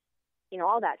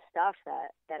 all that stuff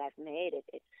that I've made,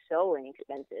 it's so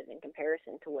inexpensive in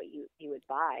comparison to what you would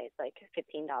buy. It's like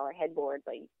a $15 headboard,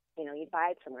 but you'd buy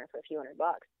it somewhere for a few $100.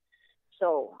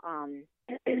 So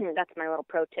that's my little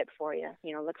pro tip for you.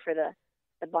 Look for the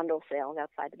bundle sales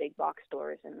outside the big box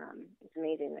stores, and it's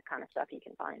amazing the kind of stuff you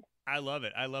can find. I love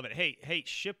it. Hey,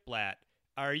 Shipblat.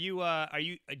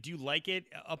 Do you like it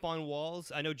up on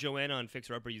walls? I know Joanna on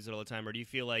Fixer Upper uses it all the time. Or do you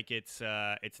feel like it's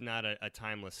not a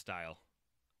timeless style?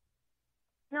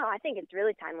 No, I think it's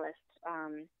really timeless.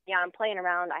 I'm playing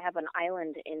around. I have an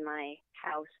island in my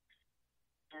house,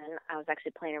 and I was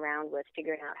actually playing around with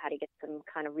figuring out how to get some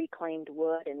kind of reclaimed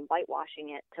wood and whitewashing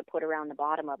it to put around the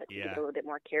bottom of it to give it a little bit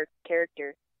more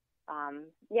character.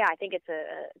 I think it's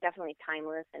definitely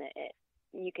timeless, and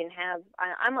you can have.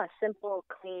 I'm a simple,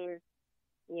 clean,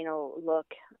 look.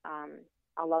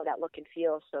 I love that look and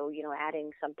feel. So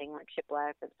adding something like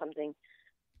shiplap and something,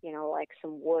 like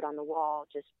some wood on the wall,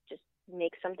 just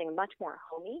make something much more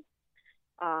homey.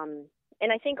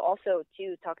 And I think also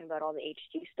too, talking about all the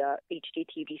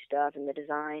HGTV stuff and the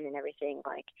design and everything,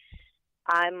 like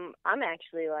I'm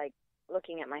actually like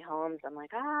looking at my homes. I'm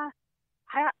like, I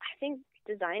think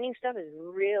designing stuff is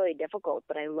really difficult,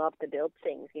 but I love to build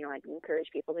things. I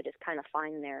encourage people to just kind of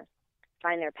find their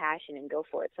passion and go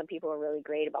for it. Some people are really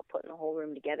great about putting the whole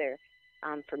room together.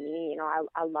 For me,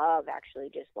 I love actually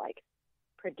just like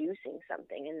producing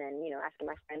something, and then asking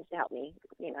my friends to help me.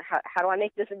 How do I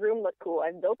make this room look cool?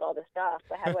 I've built all this stuff,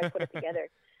 but how do I put it together?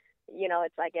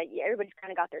 It's like everybody's kind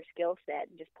of got their skill set,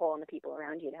 and just pull on the people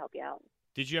around you to help you out.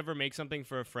 Did you ever make something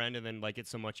for a friend and then like it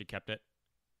so much you kept it?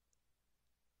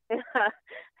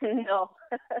 No.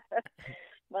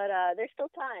 But there's still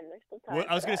time. Well,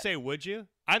 I was gonna say, would you?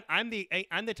 I'm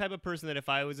the type of person that if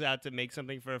I was out to make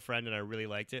something for a friend and I really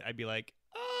liked it, I'd be like,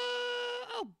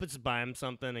 I'll just buy him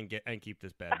something and keep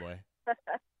this bad boy.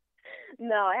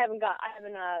 No, I haven't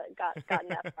gotten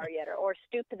that far yet, or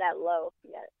stooped that low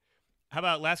yet. How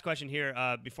about last question here?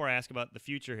 Before I ask about the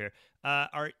future here,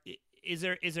 is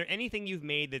there anything you've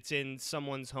made that's in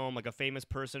someone's home, like a famous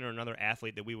person or another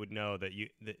athlete that we would know that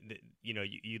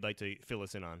you'd like to fill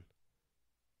us in on?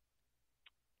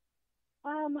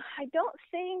 I don't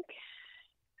think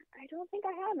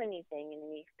I have anything in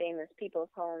any famous people's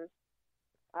homes.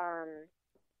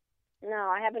 No,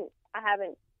 I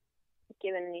haven't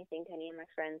given anything to any of my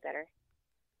friends that are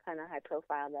kind of high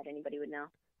profile that anybody would know.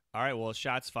 All right, well,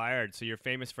 shots fired. So your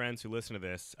famous friends who listen to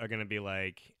this are going to be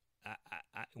like,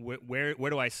 where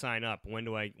do I sign up? When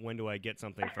do I get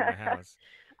something from my house?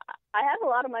 I have a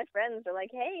lot of my friends are like,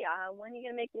 hey, when are you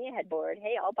going to make me a headboard?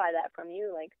 Hey, I'll buy that from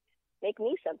you. Like, make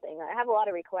me something. I have a lot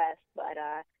of requests, but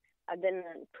I've been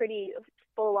pretty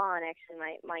full on. Actually,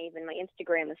 my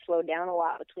Instagram has slowed down a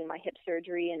lot between my hip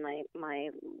surgery and my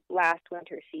last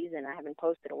winter season. I haven't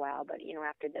posted a while, but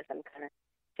after this, I'm kind of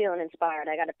feeling inspired.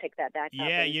 I got to pick that back up.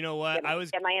 Yeah, you know what?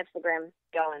 Get my Instagram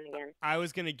going again. I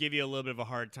was gonna give you a little bit of a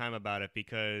hard time about it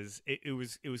because it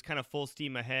was kind of full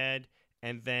steam ahead,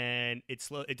 and then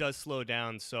it does slow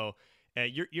down. So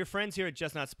your friends here at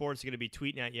Just Not Sports are gonna be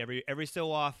tweeting at you every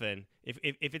so often. If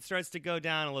it starts to go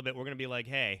down a little bit, we're gonna be like,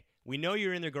 hey, we know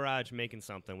you're in the garage making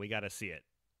something. We got to see it.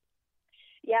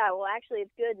 Yeah, well, actually,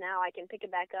 it's good now. I can pick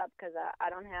it back up because I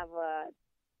don't have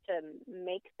to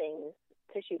make things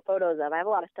to shoot photos of. I have a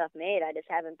lot of stuff made. I just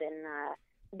haven't been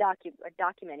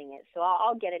documenting it. So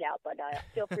I'll get it out, but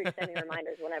feel free to send me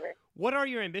reminders whenever. What are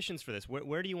your ambitions for this?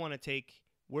 Where do you want to take?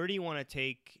 Where do you want to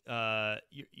take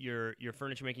your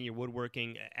furniture making, your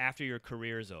woodworking after your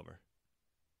career is over?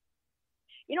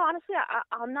 Honestly,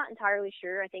 I'm not entirely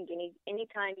sure. I think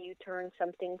anytime you turn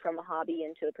something from a hobby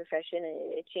into a profession,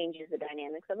 it changes the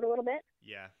dynamics of it a little bit.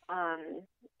 Yeah.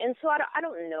 And so I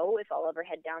don't know if I'll ever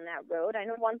head down that road. I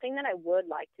know one thing that I would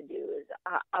like to do is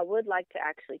I would like to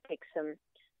actually take some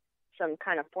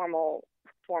kind of formal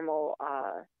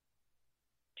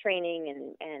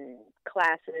training and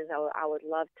classes. I would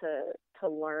love to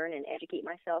learn and educate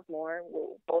myself more,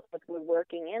 both with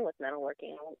woodworking and with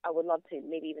metalworking. I would love to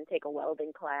maybe even take a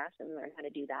welding class and learn how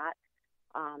to do that.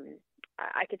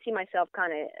 I could see myself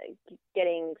kind of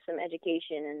getting some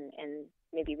education and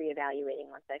maybe reevaluating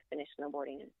once I finish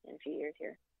snowboarding in a few years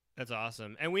here. That's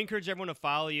awesome. And we encourage everyone to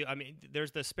follow you. I mean,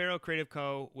 there's the Sparrow Creative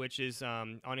Co., which is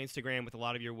on Instagram with a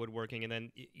lot of your woodworking. And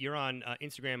then you're on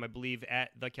Instagram, I believe,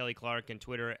 at The Kelly Clark, and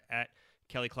Twitter at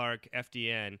Kelly Clark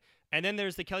FDN. And then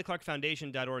there's the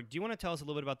kellyclarkfoundation.org. Do you want to tell us a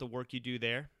little bit about the work you do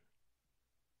there?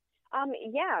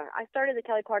 Yeah, I started the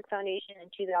Kelly Clark Foundation in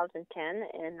 2010,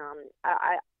 and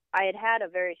I had a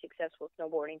very successful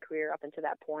snowboarding career up until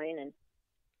that point, and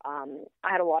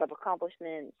I had a lot of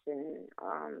accomplishments and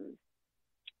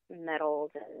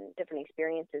medals and different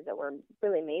experiences that were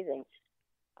really amazing.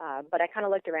 But I kind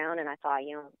of looked around and I thought,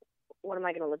 what am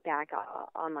I going to look back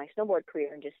on my snowboard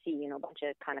career and just see, a bunch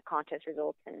of kind of contest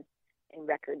results and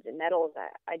records and medals.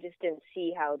 I just didn't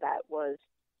see how that was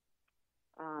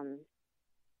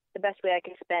the best way I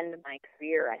could spend my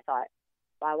career. I thought,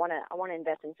 well, I want to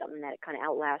invest in something that kind of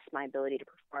outlasts my ability to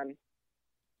perform.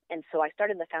 And so I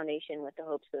started the foundation with the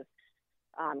hopes of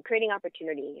creating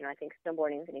opportunity. I think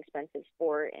snowboarding is an expensive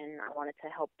sport, and I wanted to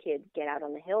help kids get out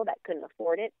on the hill that couldn't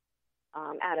afford it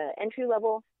at an entry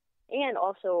level, and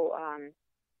also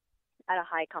at a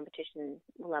high competition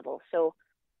level. So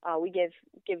we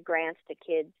give grants to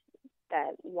kids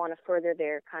that want to further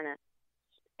their kind of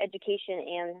education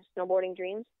and snowboarding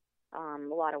dreams.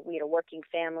 We had working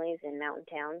families in mountain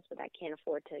towns that can't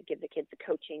afford to give the kids the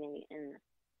coaching and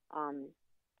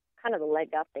kind of the leg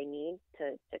up they need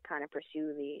to kind of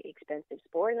pursue the expensive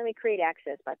sport. And then we create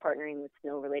access by partnering with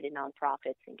snow-related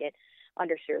nonprofits and get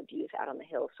underserved youth out on the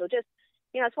hill. So just,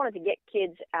 I just wanted to get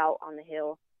kids out on the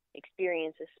hill,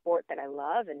 experience a sport that I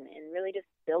love, and really just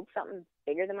build something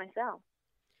bigger than myself.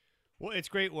 Well, it's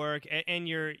great work, and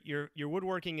your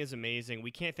woodworking is amazing. We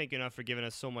can't thank you enough for giving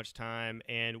us so much time,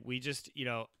 and we just,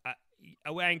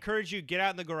 I encourage you, get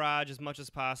out in the garage as much as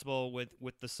possible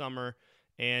with the summer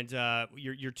and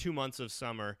your 2 months of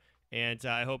summer, and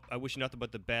I wish you nothing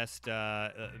but the best,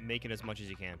 making as much as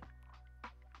you can.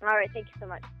 All right, thank you so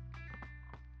much.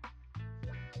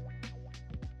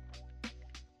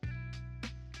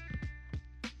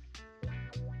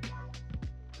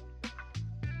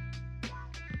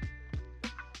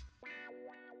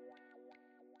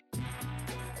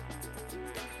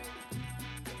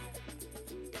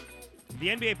 The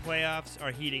NBA playoffs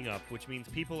are heating up, which means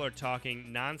people are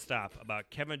talking nonstop about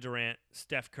Kevin Durant,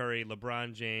 Steph Curry,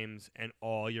 LeBron James, and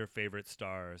all your favorite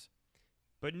stars.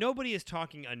 But nobody is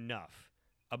talking enough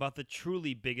about the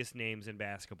truly biggest names in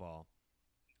basketball.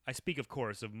 I speak, of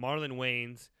course, of Marlon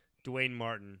Wayans, Dwayne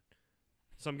Martin,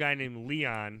 some guy named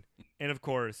Leon, and, of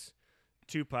course,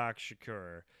 Tupac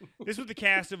Shakur. This was the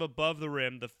cast of Above the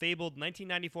Rim, the fabled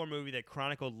 1994 movie that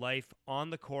chronicled life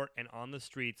on the court and on the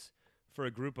streets for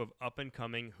a group of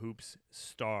up-and-coming hoops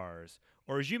stars.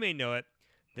 Or as you may know it,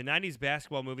 the 90s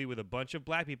basketball movie with a bunch of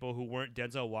black people who weren't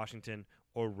Denzel Washington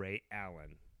or Ray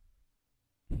Allen.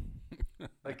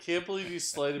 I can't believe you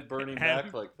slighted Bernie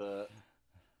Mac like that.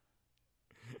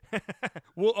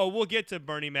 We'll get to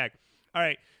Bernie Mac. All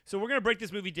right, so we're going to break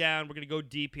this movie down. We're going to go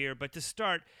deep here. But to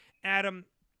start, Adam,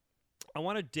 I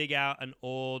want to dig out an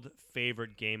old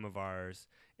favorite game of ours.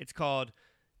 It's called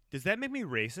Does That Make Me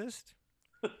Racist?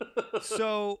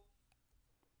 So,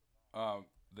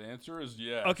 the answer is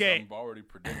yes. Okay. I'm already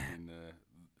predicting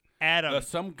Adam.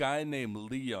 Some guy named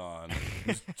Leon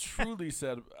who's truly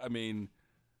said. I mean,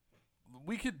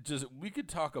 we could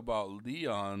talk about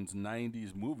Leon's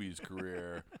 '90s movies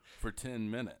career for 10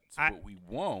 minutes, but we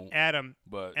won't. Adam.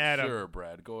 Sure,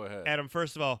 Brad, go ahead. Adam,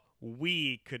 first of all,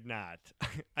 we could not.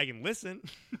 I can listen,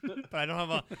 but I don't have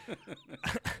a.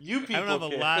 You people. I don't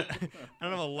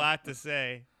have a lot to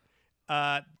say.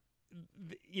 I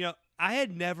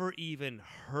had never even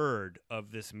heard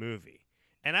of this movie,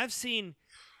 and I've seen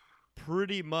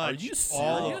pretty much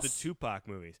all of the Tupac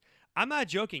movies. I'm not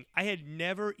joking. I had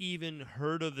never even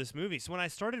heard of this movie. So when I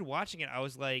started watching it, I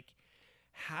was like,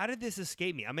 how did this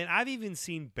escape me? I mean, I've even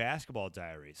seen Basketball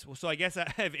Diaries. So I guess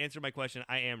I have answered my question.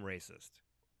 I am racist.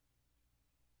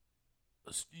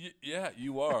 Yeah,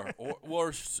 you are.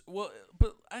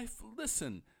 But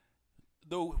listen.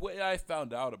 The way I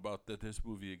found out about that this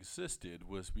movie existed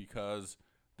was because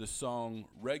the song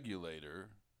Regulator,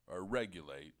 or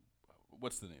Regulate,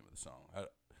 what's the name of the song?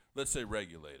 Let's say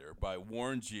Regulator by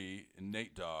Warren G and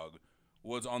Nate Dogg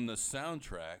was on the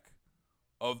soundtrack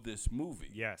of this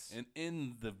movie. Yes. And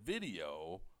in the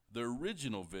video, the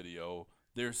original video,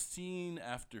 there's scene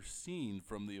after scene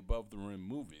from the Above the Rim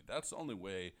movie. That's the only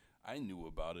way I knew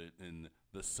about it in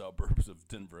the suburbs of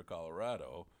Denver,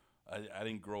 Colorado. I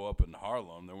didn't grow up in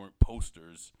Harlem. There weren't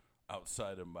posters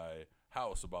outside of my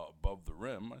house about Above the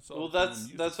Rim. I saw Well, that's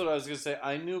what I was gonna say.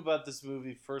 I knew about this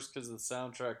movie first because of the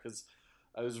soundtrack, because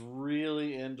I was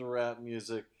really into rap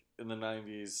music in the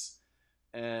 '90s,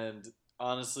 and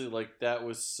honestly, like, that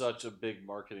was such a big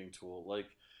marketing tool. Like,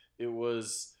 it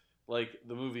was like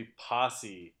the movie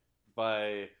Posse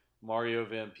by Mario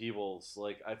Van Peebles.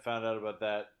 Like, I found out about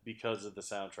that because of the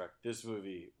soundtrack. This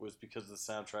movie was because of the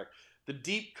soundtrack. The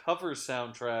Deep Cover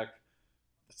soundtrack,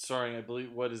 starring, I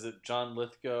believe, what is it, John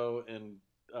Lithgow and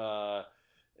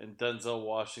Denzel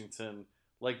Washington.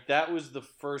 Like, that was the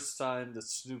first time that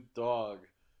Snoop Dogg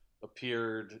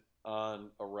appeared on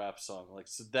a rap song. Like,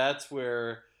 so that's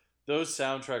where those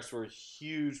soundtracks were a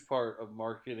huge part of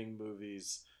marketing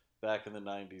movies back in the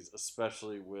 90s,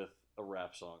 especially with a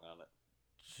rap song on it.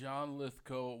 John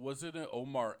Lithgow, wasn't it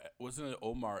Omar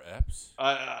Epps?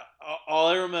 All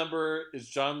I remember is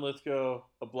John Lithgow,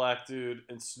 a black dude,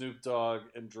 and Snoop Dogg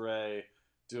and Dre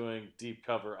doing Deep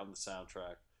Cover on the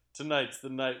soundtrack. Tonight's the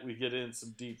night we get in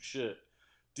some deep shit.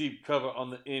 Deep Cover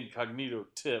on the incognito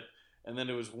tip. And then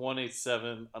it was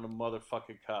 187 on a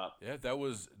motherfucking cop. Yeah, that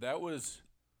was.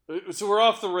 So we're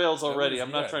off the rails already.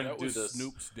 I'm not trying to do this. That was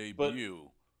Snoop's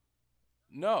debut.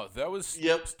 No, that was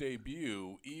Snoop's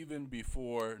debut even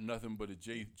before Nothing But a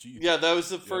G. Yeah, that was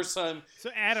the first time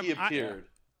he appeared.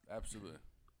 Absolutely.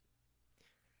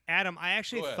 Adam, I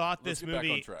actually thought this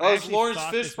movie... Oh, it's Lawrence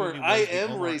Fishburne. I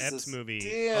am racist. Epps movie.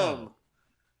 Damn.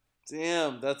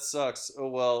 Damn, that sucks. Oh,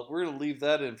 well, we're going to leave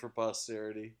that in for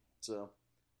posterity. So,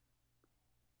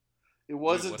 it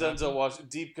wasn't Denzel Washington.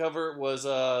 Deep Cover was...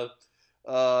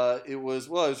 it was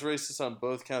racist on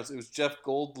both counts. It was Jeff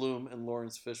Goldblum and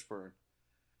Lawrence Fishburne.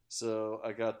 So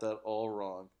I got that all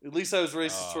wrong. At least I was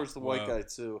racist towards the white guy,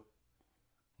 too.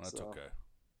 That's okay.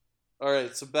 All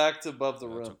right, so back to Above the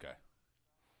Rim. That's okay.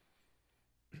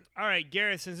 All right,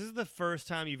 Garrett, since this is the first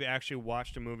time you've actually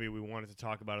watched a movie we wanted to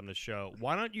talk about on the show,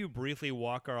 why don't you briefly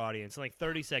walk our audience, in like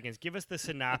 30 seconds, give us the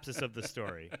synopsis of the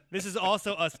story. This is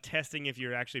also us testing if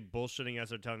you're actually bullshitting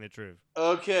us or telling the truth.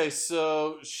 Okay,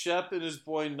 so Shep and his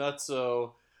boy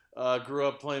Nutso grew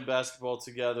up playing basketball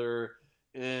together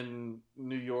in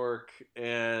New York,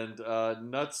 and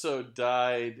Nutso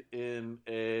died in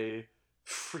a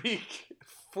freak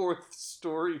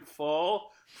fourth-story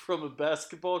fall from a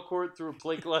basketball court through a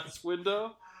plate glass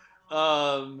window.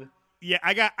 Yeah,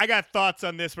 I got thoughts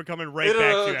on this. We're coming back to you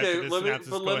after this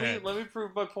synopsis. Let me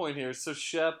prove my point here. So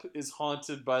Shep is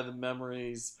haunted by the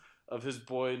memories of his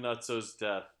boy Nutso's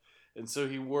death. And so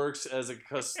he works as a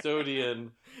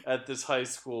custodian at this high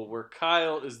school where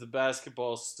Kyle is the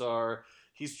basketball star.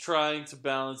 He's trying to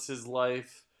balance his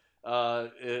life,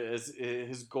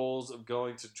 his goals of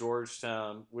going to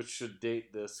Georgetown, which should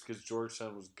date this because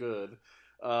Georgetown was good,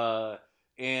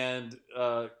 and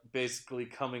basically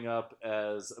coming up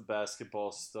as a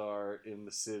basketball star in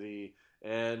the city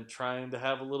and trying to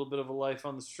have a little bit of a life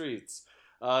on the streets.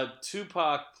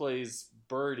 Tupac plays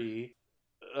Birdie,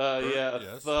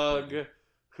 thug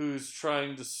who's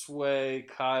trying to sway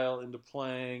Kyle into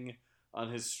playing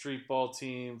on his street ball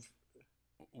team.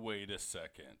 Wait a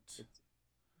second.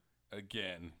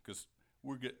 Again, because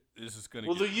this is going to.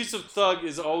 Well, the use of thug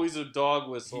is always a dog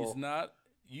whistle. He's not.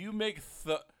 You make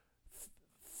thug.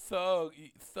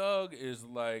 Thug is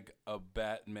like a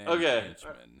Batman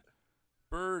henchman.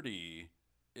 Birdie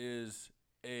is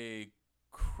a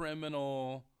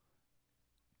criminal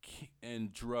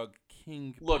and drug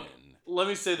kingpin. Look, let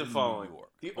me say the following.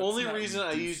 The only reason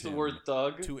I use the word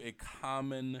thug to a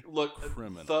common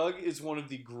criminal. Thug is one of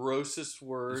the grossest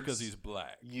words because he's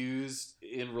black used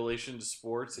in relation to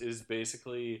sports. It is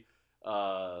basically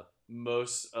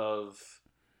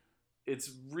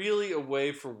it's really a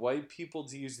way for white people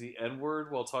to use the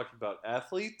N-word while talking about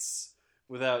athletes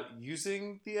without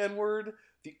using the N-word.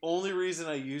 The only reason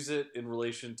I use it in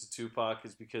relation to Tupac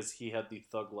is because he had the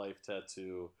Thug Life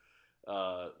tattoo,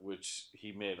 which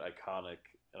he made iconic,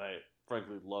 and I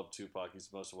frankly love Tupac.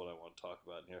 He's most of what I want to talk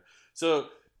about in here. So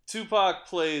Tupac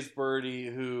plays Birdie,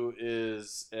 who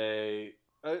is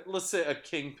let's say a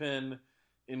kingpin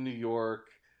in New York.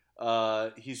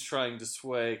 He's trying to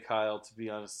sway Kyle to be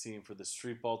on his team for the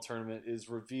street ball tournament. It is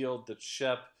revealed that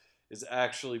Shep is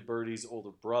actually Birdie's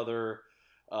older brother.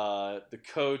 The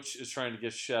coach is trying to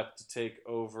get Shep to take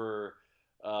over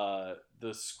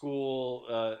the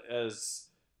school as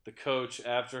the coach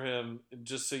after him.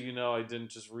 Just so you know, I didn't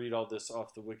just read all this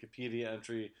off the Wikipedia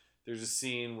entry. There's a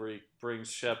scene where he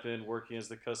brings Shep in, working as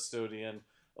the custodian,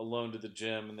 alone to the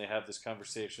gym, and they have this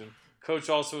conversation. Coach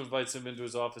also invites him into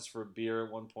his office for a beer.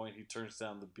 At one point, he turns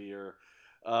down the beer.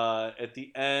 At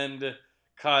the end,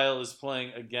 Kyle is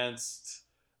playing against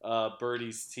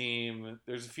Birdie's team.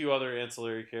 There's a few other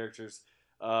ancillary characters,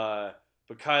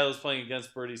 but Kyle is playing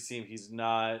against Birdie's team. He's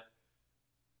not.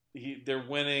 They're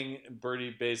winning.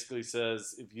 Birdie basically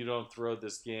says, "If you don't throw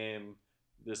this game,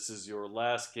 this is your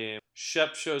last game."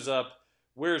 Shep shows up,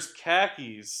 wears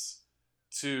khakis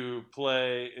to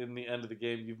play in the end of the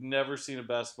game. You've never seen a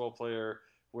basketball player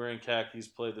wearing khakis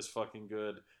play this fucking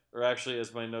good. Or actually,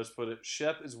 as my notes put it,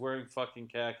 Shep is wearing fucking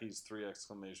khakis, 3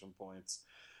 exclamation points.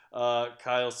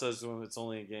 Kyle says to him, it's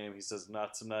only a game. He says,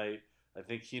 not tonight. I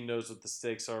think he knows what the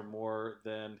stakes are more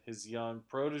than his young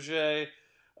protege.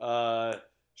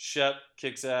 Shep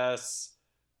kicks ass.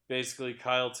 Basically,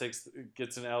 Kyle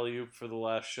gets an alley-oop for the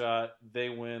last shot. They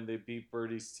win. They beat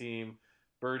Birdie's team.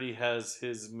 Birdie has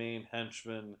his main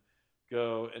henchman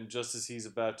go, and just as he's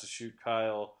about to shoot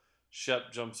Kyle,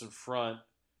 Shep jumps in front,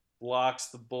 blocks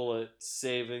the bullet,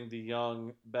 saving the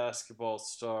young basketball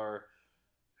star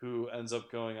who ends up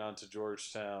going on to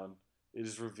Georgetown. It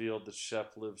is revealed that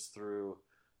Shep lives through,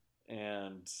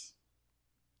 and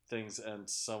things end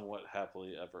somewhat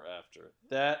happily ever after.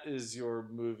 That is your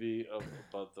movie of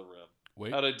Above the Rim.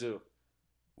 Wait. How'd I do?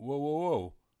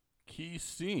 Whoa. Key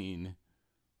scene,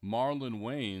 Marlon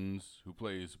Wayans, who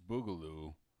plays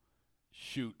Boogaloo,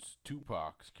 shoots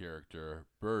Tupac's character,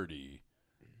 Birdie,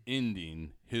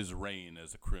 ending his reign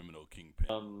as a criminal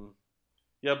kingpin.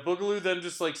 Yeah, Boogaloo then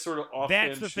just like sort of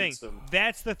offhand shoots him.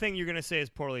 That's the thing you're going to say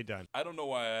is poorly done. I don't know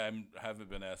why I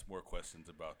haven't been asked more questions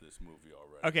about this movie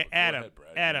already. Okay, Go Adam. ahead,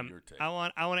 Brad. Adam, Your take. I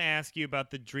want to ask you about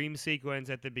the dream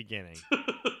sequence at the beginning.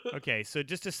 Okay, so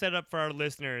just to set up for our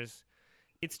listeners,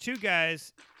 it's 2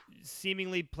 guys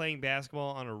seemingly playing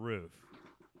basketball on a roof.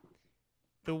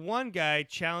 The one guy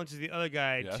challenges the other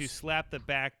guy to slap the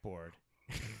backboard.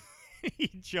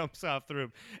 He jumps off the roof.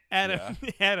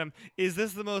 Adam, is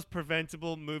this the most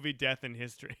preventable movie death in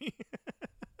history?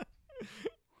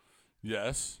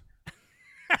 Yes.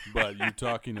 But you're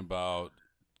talking about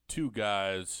 2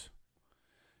 guys.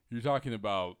 You're talking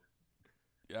about.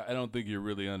 I don't think you're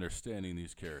really understanding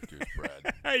these characters,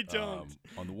 Brad. I don't.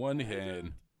 On the one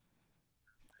hand,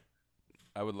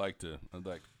 I'd like to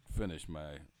finish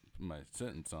my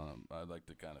sentence on. I'd like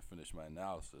to kind of finish my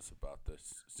analysis about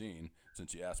this scene.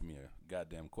 Since you asked me a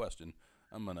goddamn question,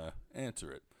 I'm gonna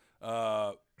answer it.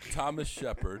 Thomas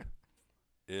Shepard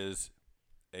is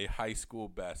a high school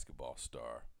basketball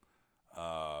star.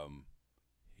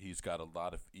 He's got a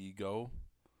lot of ego.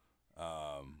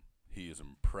 He is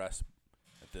impressed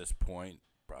at this point,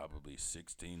 probably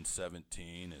 16,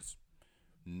 17. His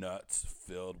nuts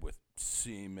filled with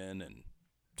semen and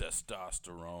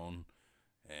testosterone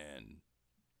and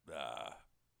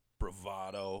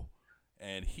bravado.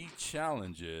 And he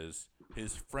challenges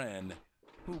his friend,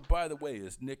 who, by the way,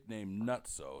 is nicknamed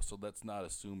Nutso, so let's not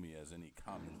assume he has any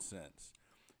common sense.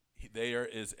 There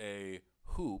is a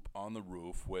hoop on the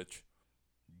roof, which,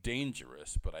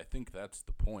 dangerous, but I think that's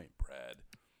the point, Brad.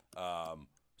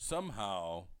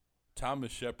 Somehow,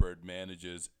 Thomas Shepard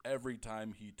manages, every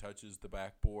time he touches the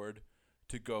backboard,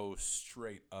 to go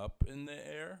straight up in the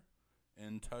air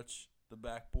and touch the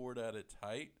backboard at its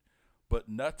height. But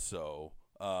Nutso,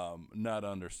 not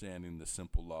understanding the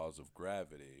simple laws of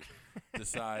gravity,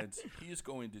 decides he's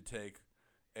going to take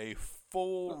a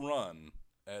full run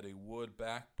at a wood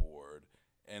backboard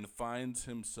and finds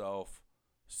himself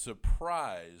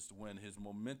surprised when his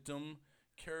momentum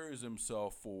carries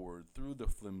himself forward through the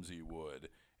flimsy wood,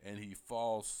 and he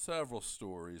falls several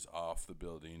stories off the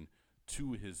building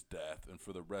to his death. And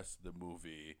for the rest of the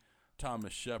movie,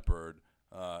 Thomas Shepard,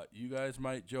 you guys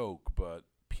might joke, but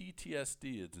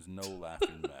PTSD is no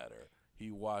laughing matter.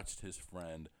 He watched his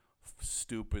friend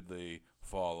stupidly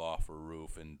fall off a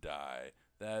roof and die.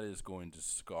 That is going to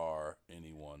scar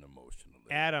anyone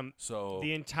emotionally. Adam, so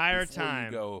the entire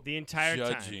time in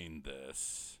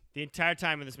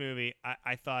this movie,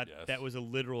 I thought that was a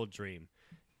literal dream,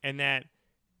 and that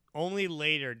only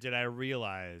later did I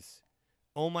realize,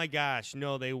 oh my gosh,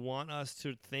 no, they want us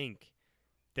to think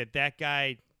that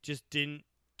guy just didn't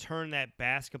turn that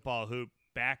basketball hoop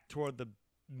back toward the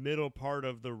middle part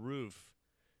of the roof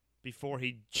before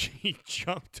he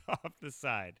jumped off the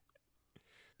side.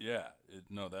 Yeah, it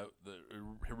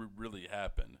really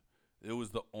happened. It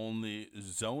was the only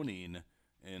zoning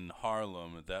in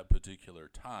Harlem at that particular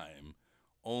time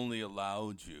only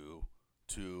allowed you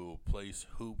to place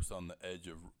hoops on the edge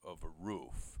of a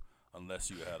roof unless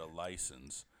you had a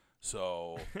license.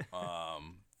 So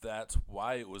that's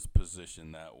why it was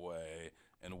positioned that way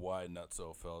and why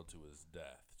Nutso fell to his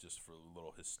death, just for a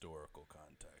little historical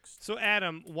context. So,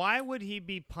 Adam, why would he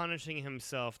be punishing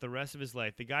himself the rest of his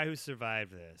life, the guy who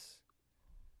survived this,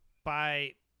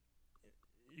 by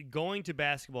going to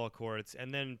basketball courts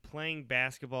and then playing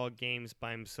basketball games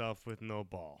by himself with no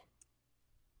ball?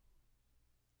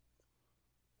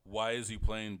 Why is he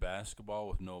playing basketball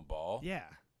with no ball? Yeah.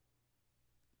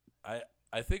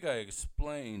 I think I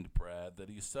explained, Brad, that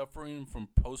he's suffering from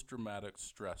post-traumatic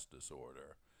stress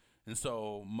disorder. And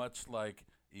so much like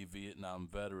a Vietnam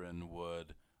veteran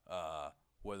would,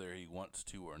 whether he wants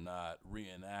to or not,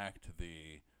 reenact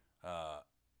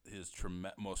his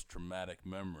most traumatic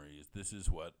memories, this is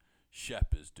what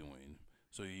Shep is doing.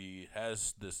 So he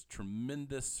has this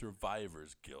tremendous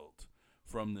survivor's guilt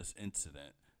from this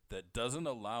incident that doesn't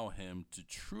allow him to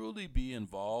truly be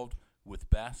involved with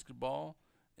basketball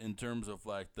in terms of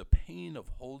like the pain of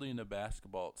holding a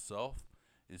basketball itself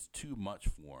is too much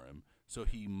for him. So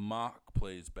he mock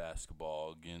plays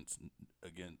basketball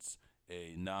against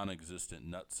a non-existent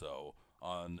nutso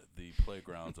on the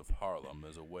playgrounds of Harlem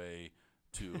as a way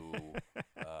to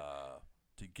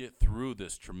get through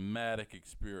this traumatic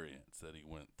experience that he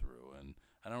went through. And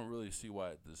I don't really see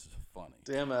why this is funny.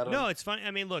 Damn, Adam. No, it's funny. I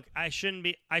mean, look, I shouldn't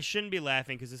be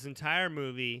laughing because this entire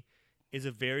movie is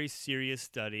a very serious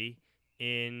study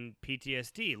in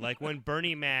PTSD. Like when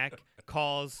Bernie Mac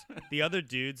calls the other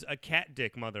dudes a cat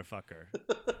dick motherfucker.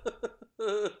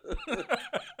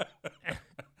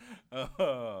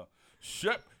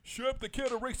 Shep, the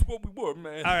kid erased what we were,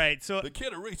 man. All right, so the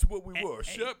kid erased what we were.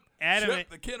 Shep,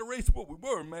 the kid erased what we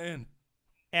were, man.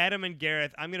 Adam and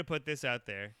Gareth, I'm going to put this out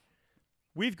there.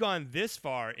 We've gone this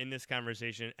far in this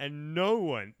conversation, and no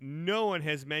one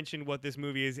has mentioned what this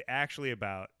movie is actually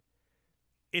about.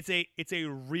 It's a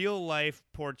real life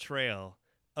portrayal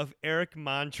of Eric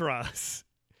Montross,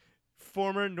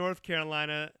 former North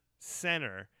Carolina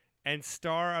center and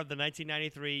star of the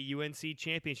 1993 UNC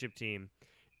championship team,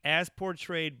 as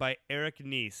portrayed by Eric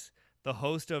Nies, the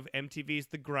host of MTV's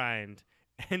The Grind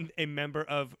and a member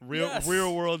of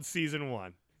Real World Season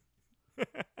 1.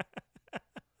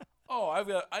 Oh,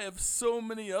 I have so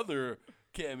many other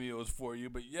cameos for you,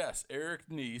 but yes, Eric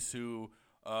Nies, who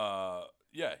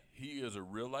he is a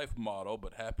real life model,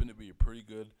 but happened to be a pretty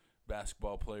good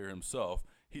basketball player himself.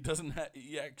 He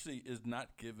actually is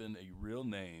not given a real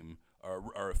name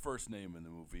or a first name in the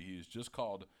movie. He's just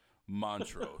called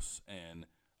Montrose, and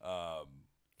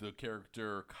the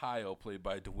character Kyle, played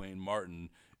by Dwayne Martin,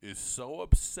 is so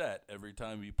upset every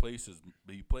time he plays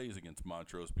against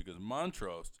Montrose because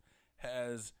Montrose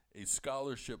has a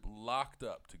scholarship locked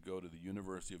up to go to the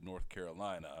University of North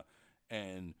Carolina,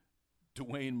 and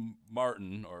Dwayne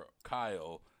Martin, or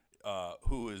Kyle,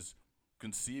 who is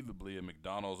conceivably a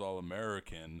McDonald's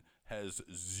All-American, has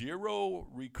zero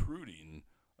recruiting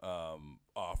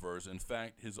offers. In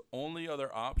fact, his only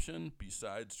other option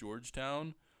besides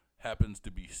Georgetown happens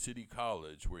to be City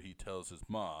College, where he tells his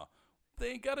ma,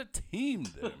 they ain't got a team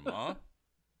there, ma.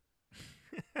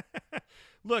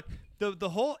 Look, the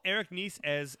whole Eric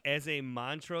Nies as a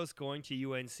Montrose going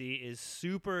to UNC is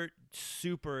super,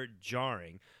 super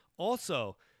jarring.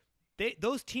 Also,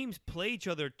 those teams play each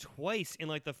other twice in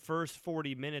like the first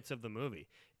 40 minutes of the movie.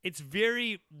 It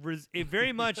very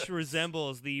much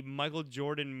resembles the Michael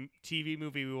Jordan TV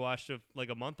movie we watched like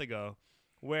a month ago,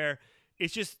 where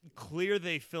it's just clear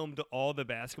they filmed all the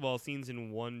basketball scenes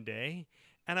in one day.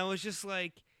 And I was just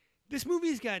like, this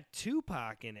movie's got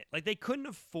Tupac in it. Like, they couldn't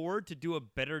afford to do a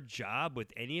better job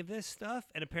with any of this stuff,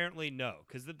 and apparently no,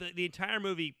 because the entire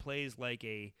movie plays like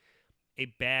a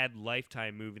bad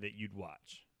Lifetime movie that you'd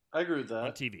watch. I agree with that.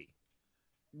 On TV.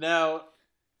 Now,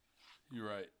 you're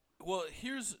right. Well,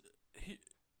 here's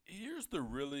the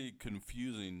really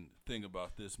confusing thing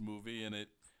about this movie, and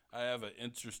I have an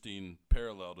interesting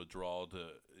parallel to draw to.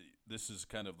 This is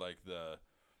kind of like the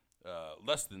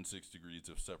less than 6 degrees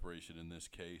of separation in this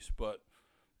case, but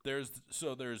there's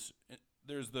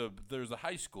a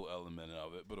high school element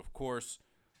of it, but of course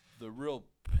the real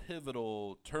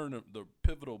pivotal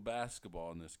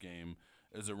basketball in this game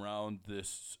is around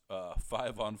this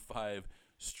 5-on-5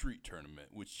 street tournament,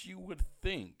 which you would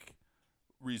think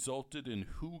resulted in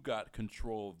who got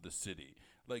control of the city.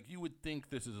 Like, you would think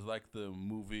this is like the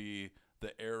movie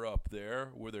The Air Up There,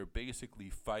 where they're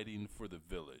basically fighting for the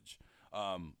village.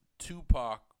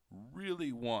 Tupac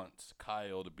really wants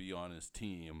Kyle to be on his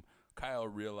team. Kyle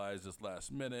realizes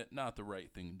last minute, not the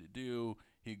right thing to do.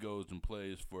 He goes and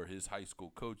plays for his high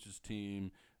school coach's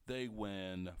team. They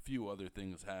win. A few other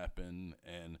things happen,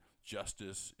 and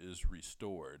justice is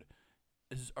restored.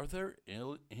 Are there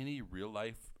any real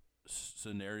life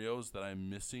scenarios that I'm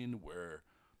missing where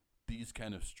these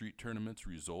kind of street tournaments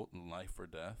result in life or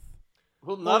death?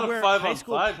 Well, not where a 5-on-5 high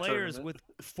school players tournament.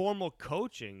 with formal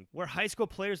coaching, where high school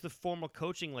players with formal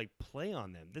coaching like play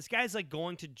on them. This guy's like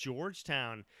going to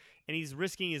Georgetown and he's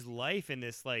risking his life in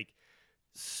this like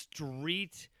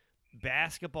street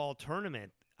basketball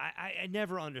tournament. I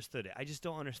never understood it. I just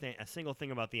don't understand a single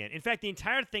thing about the end. In fact, the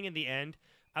entire thing in the end,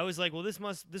 I was like, well, this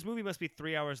movie must be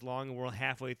 3 hours long and we're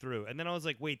halfway through. And then I was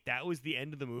like, wait, that was the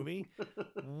end of the movie?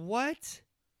 What?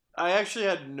 I actually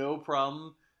had no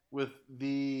problem with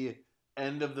the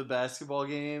end of the basketball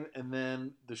game and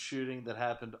then the shooting that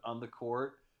happened on the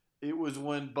court. It was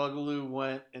when Bugaloo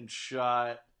went and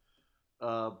shot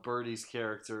Birdie's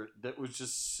character that was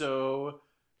just so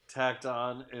tacked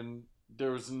on, and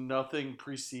there was nothing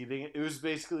preceding it. It was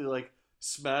basically like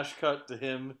smash cut to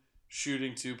him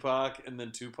shooting Tupac, and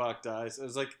then Tupac dies. I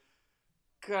was like,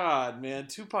 God, man,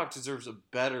 Tupac deserves a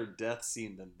better death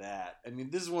scene than that. I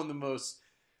mean, this is one of the most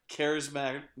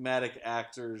charismatic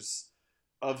actors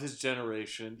of his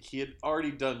generation. He had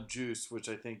already done Juice, which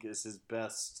I think is his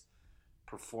best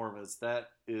performance. That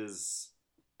is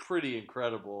pretty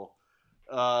incredible.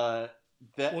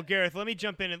 Well, Gareth, let me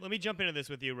jump into this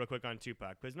with you real quick on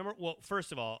Tupac. Because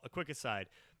first of all, a quick aside.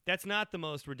 That's not the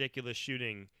most ridiculous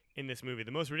shooting in this movie.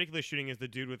 The most ridiculous shooting is the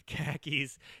dude with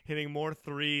khakis hitting more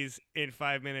threes in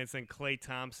 5 minutes than Klay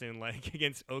Thompson like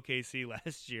against OKC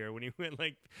last year when he went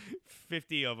like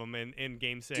 50 of them in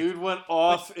Game 6. Dude went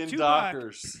off in Tupac,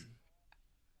 Dockers.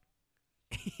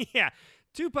 Yeah,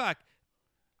 Tupac.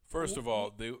 First of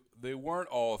all, they weren't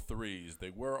all threes. They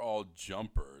were all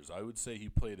jumpers. I would say he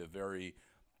played a very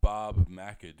Bob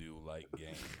McAdoo-like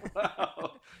game.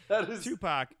 Wow. That is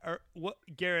Tupac.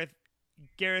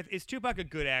 Gareth, is Tupac a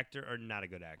good actor or not a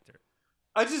good actor?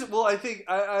 I think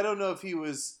I don't know if he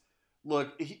was.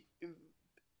 Look,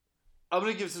 I'm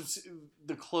going to give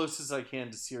the closest I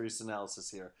can to serious analysis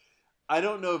here. I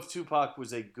don't know if Tupac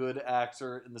was a good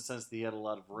actor in the sense that he had a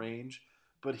lot of range,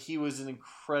 but he was an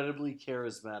incredibly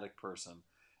charismatic person.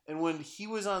 And when he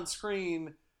was on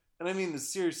screen, and I mean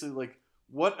this seriously, like,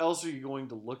 what else are you going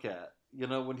to look at? You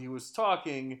know, when he was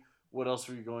talking, what else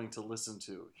were you going to listen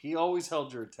to? He always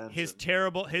held your attention. His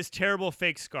terrible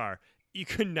fake scar. You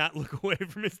could not look away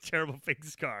from his terrible fake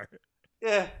scar.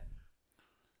 Yeah.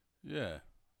 Yeah.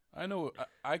 I know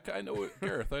I know what,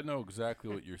 Gareth, I know exactly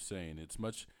what you're saying. It's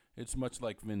much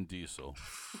like Vin Diesel.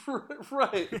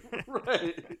 Right.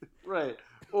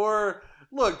 Or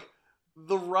look,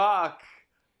 The Rock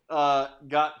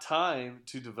got time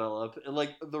to develop.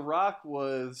 Like, The Rock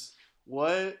was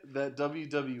that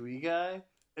WWE guy,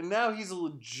 and now he's a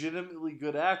legitimately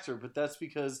good actor, but that's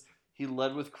because he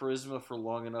led with charisma for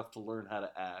long enough to learn how to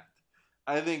act.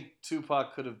 I think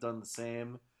Tupac could have done the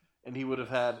same, and he would have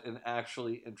had an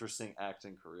actually interesting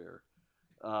acting career.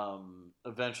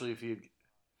 Eventually, if he had...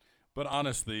 But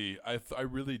honestly, I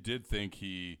really did think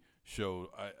he showed.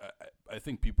 I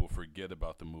think people forget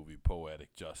about the movie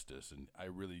Poetic Justice, and I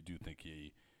really do think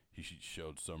he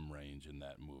showed some range in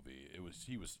that movie.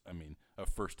 He was I mean, a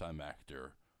first time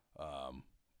actor,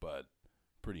 but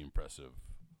pretty impressive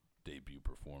debut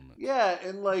performance. Yeah,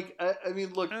 and like I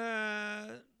mean, look,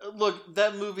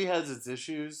 that movie has its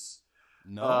issues.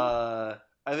 No,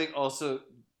 I think also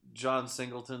John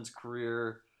Singleton's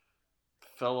career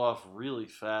fell off really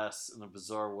fast in a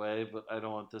bizarre way, but I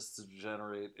don't want this to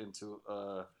degenerate into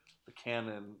the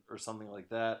canon or something like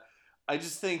that. I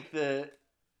just think that,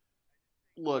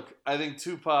 look, I think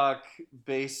Tupac,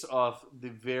 based off the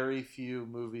very few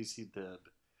movies he did,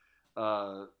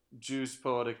 Juice,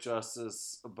 Poetic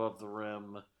Justice, Above the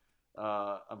Rim,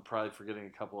 I'm probably forgetting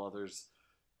a couple others,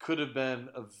 could have been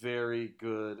a very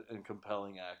good and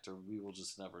compelling actor. We will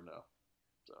just never know.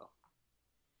 So,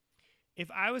 if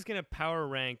I was going to power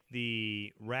rank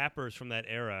the rappers from that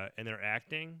era and their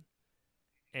acting,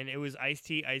 and it was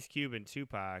Ice-T, Ice Cube, and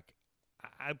Tupac,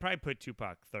 I'd probably put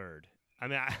Tupac third. I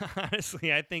mean,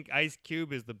 honestly, I think Ice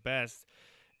Cube is the best,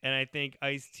 and I think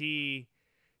Ice-T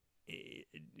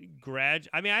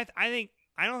I mean,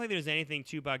 I don't think there's anything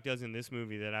Tupac does in this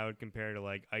movie that I would compare to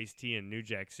like Ice-T and New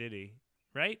Jack City,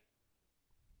 right?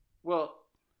 well,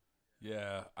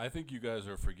 yeah, I think you guys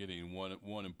are forgetting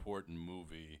one important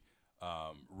movie.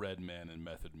 Redman and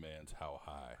Method Man's How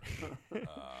High.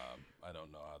 I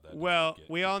don't know how that. Well,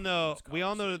 we all know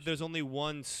that there's only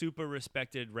one super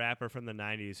respected rapper from the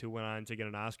 '90s who went on to get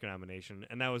an Oscar nomination,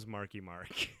 and that was Marky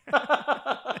Mark.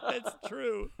 That's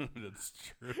true. That's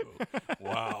true.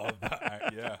 Wow.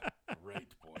 Yeah.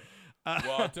 Great point.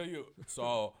 Well, I'll tell you.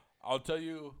 So I'll tell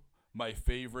you my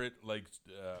favorite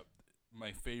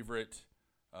my favorite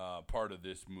part of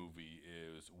this movie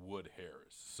is Wood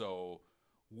Harris. So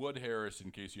Wood Harris,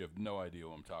 in case you have no idea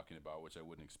what I'm talking about, which I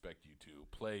wouldn't expect you to,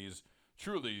 plays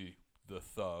truly the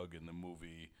thug in the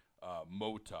movie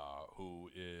Mota, who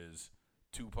is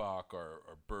Tupac or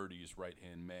Birdie's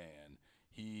right-hand man.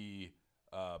 He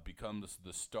becomes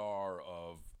the star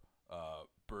of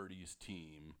Birdie's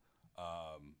team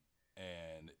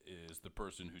and is the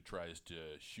person who tries to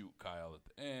shoot Kyle at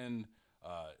the end,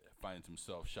 finds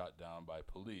himself shot down by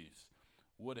police.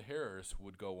 Wood Harris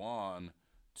would go on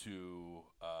to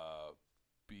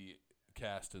be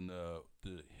cast in the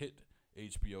hit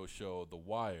HBO show The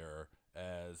Wire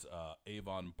as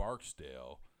Avon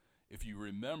Barksdale. If you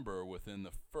remember, within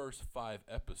the first 5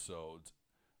 episodes,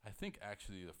 I think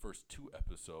actually the first 2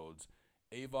 episodes,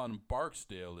 Avon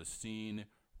Barksdale is seen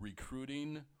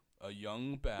recruiting a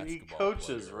young basketball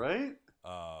coaches, player,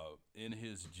 right? In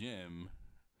his gym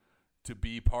to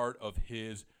be part of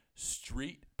his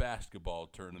street basketball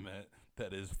tournament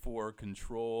that is for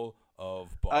control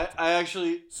of Baltimore. I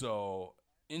actually... So,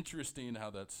 interesting how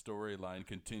that storyline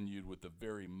continued with a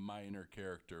very minor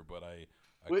character, but I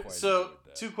quite enjoyed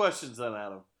that. 2 questions then,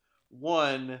 Adam.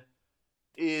 One,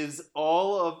 could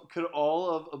all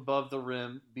of Above the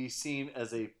Rim be seen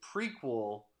as a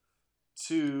prequel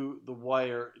to The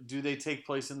Wire? Do they take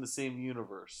place in the same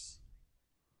universe?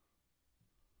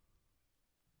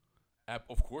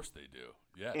 Of course they do,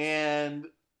 yes. And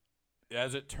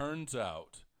as it turns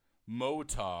out,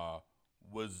 Mota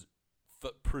was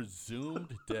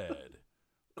presumed dead,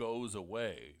 goes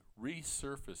away,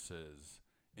 resurfaces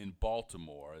in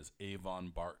Baltimore as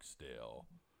Avon Barksdale,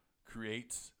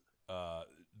 creates...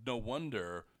 no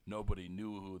wonder nobody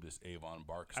knew who this Avon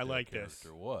Barksdale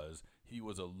character was. He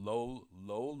was a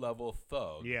low-level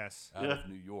thug out of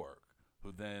New York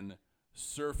who then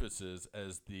surfaces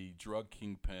as the drug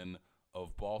kingpin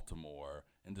of Baltimore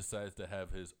and decides to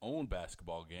have his own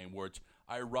basketball game, which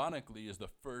ironically is the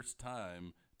first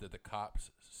time that the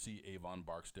cops see Avon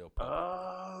Barksdale publicly.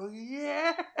 Oh,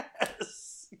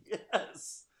 yes!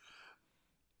 Yes!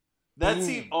 That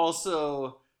scene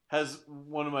also has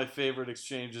one of my favorite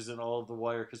exchanges in all of The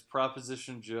Wire, because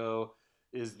Proposition Joe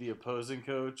is the opposing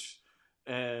coach,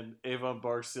 and Avon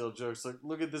Barksdale jokes like,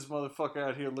 look at this motherfucker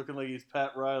out here looking like he's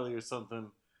Pat Riley or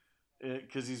something,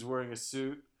 because he's wearing a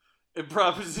suit. And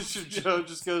Proposition Joe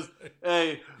just goes,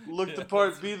 hey, look the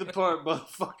part, be the part,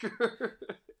 motherfucker.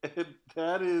 And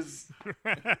that is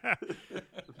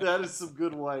some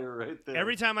good Wire right there.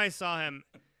 Every time I saw him,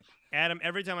 Adam,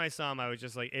 I was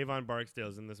just like, Avon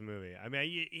Barksdale's in this movie. I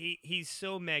mean, he's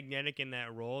so magnetic in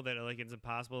that role that like it's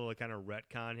impossible to kind of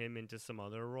retcon him into some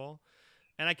other role.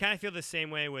 And I kind of feel the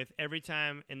same way with every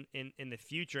time in the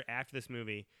future after this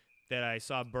movie that I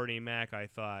saw Bernie Mac, I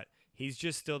thought, he's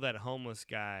just still that homeless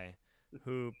guy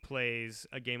who plays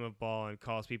a game of ball and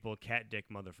calls people cat dick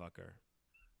motherfucker.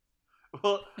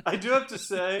 Well, I do have to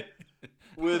say,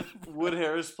 with Wood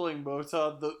Harris playing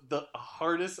Mota, the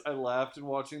hardest I laughed in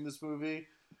watching this movie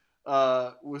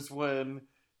was when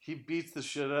he beats the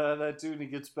shit out of that dude and he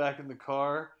gets back in the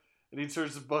car and he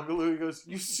turns to Bugaloo. He goes,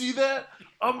 "You see that?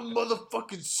 I'm a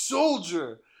motherfucking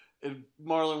soldier." And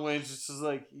Marlon Wayne's just is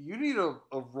like, "You need a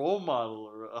role model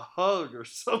or a hug or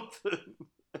something."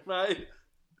 And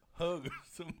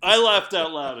I laughed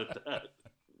out loud at that.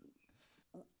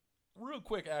 Real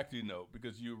quick acting note,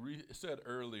 because you said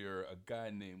earlier a guy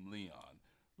named Leon.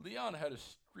 Leon had a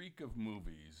streak of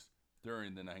movies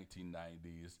during the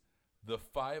 1990s. The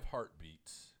 5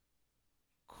 Heartbeats,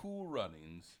 Cool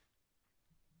Runnings,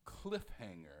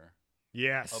 Cliffhanger,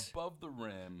 Yes, Above the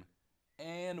Rim,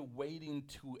 and Waiting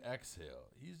to Exhale.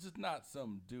 He's just not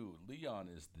some dude. Leon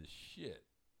is the shit.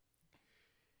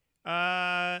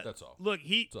 That's all. Look,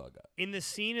 That's all I got. in the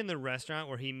scene in the restaurant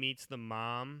where he meets the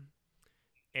mom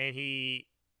and he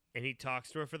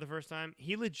talks to her for the first time,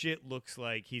 he legit looks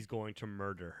like he's going to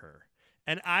murder her.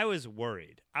 And I was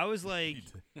worried. I was like,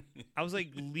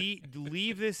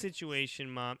 leave this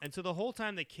situation, Mom. And so the whole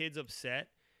time the kid's upset,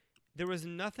 there was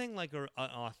nothing like an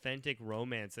authentic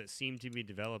romance that seemed to be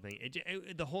developing.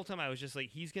 The whole time I was just like,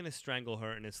 he's going to strangle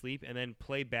her in his sleep and then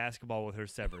play basketball with her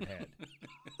severed head.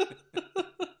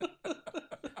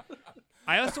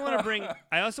 I also want to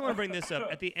bring this up.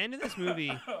 At the end of this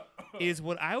movie is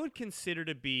what I would consider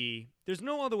to be, there's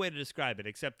no other way to describe it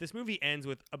except this movie ends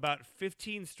with about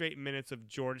 15 straight minutes of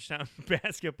Georgetown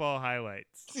basketball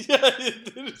highlights. Yeah,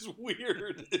 it is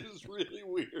weird. It is really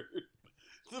weird.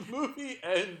 The movie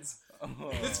ends.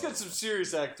 It's got some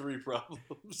serious Act 3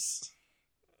 problems.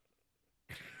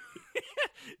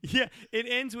 Yeah, it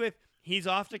ends with he's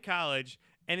off to college,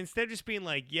 and instead of just being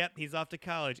like, yep, he's off to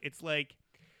college, it's like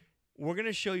we're going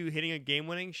to show you hitting a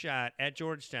game-winning shot at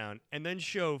Georgetown and then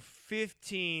show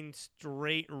 15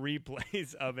 straight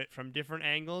replays of it from different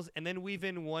angles and then weave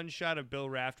in one shot of Bill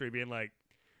Raftery being like,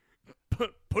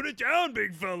 put it down,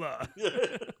 big fella.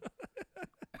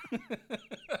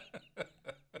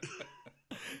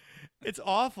 It's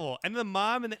awful. And the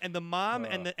mom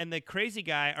and the crazy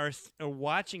guy are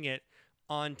watching it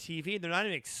on TV. They're not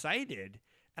even excited.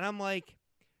 And I'm like,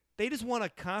 they just won a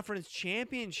conference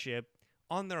championship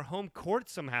on their home court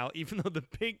somehow, even though the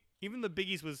Big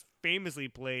East was famously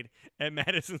played at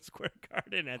Madison Square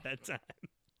Garden at that time.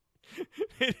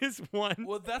 It is one.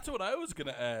 Well, that's what I was going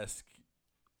to ask.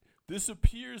 This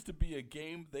appears to be a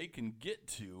game they can get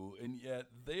to, and yet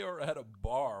they are at a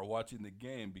bar watching the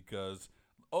game because,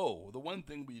 the one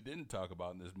thing we didn't talk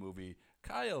about in this movie,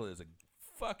 Kyle is a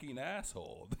fucking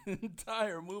asshole the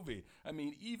entire movie. I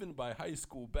mean, even by high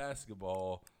school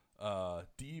basketball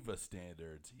diva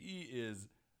standards, he is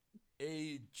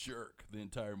a jerk the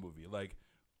entire movie. Like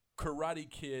Karate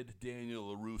Kid,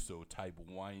 Daniel LaRusso type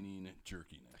whining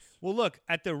jerkiness. Well, look,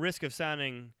 at the risk of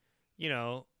sounding,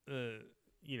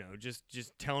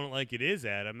 just telling it like it is,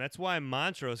 Adam, that's why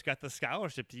Montrose got the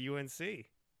scholarship to UNC.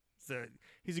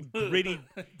 He's a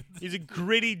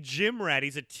gritty gym rat.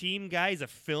 He's a team guy. He's a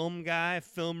film guy,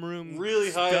 film room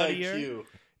really high studier. IQ.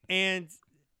 And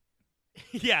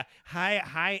yeah,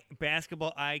 high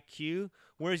basketball IQ.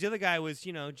 Whereas the other guy was,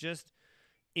 just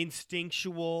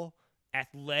instinctual,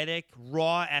 athletic,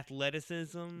 raw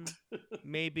athleticism.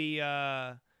 Maybe,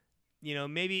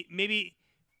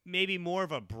 maybe more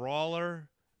of a brawler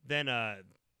than a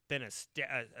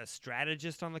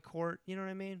strategist on the court. You know what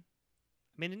I mean?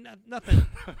 I mean,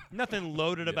 nothing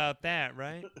loaded about that,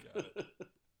 right?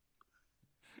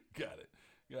 Got it.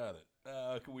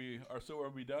 Are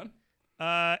we done?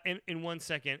 In 1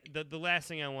 second, the last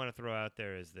thing I want to throw out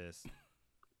there is this.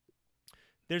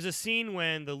 There's a scene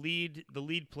when the lead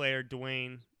player,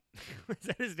 Dwayne, is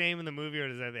that his name in the movie or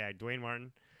is that the act? Dwayne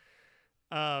Martin?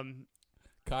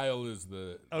 Kyle is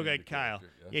the Kyle.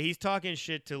 Yeah, he's talking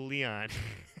shit to Leon.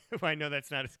 I know that's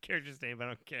not his character's name, but I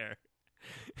don't care.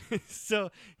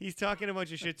 So he's talking a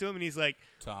bunch of shit to him, and he's like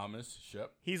Thomas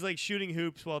Shep. He's like shooting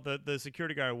hoops while the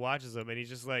security guard watches him, and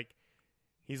he's like,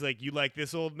 "You like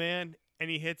this, old man?" And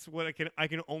he hits what I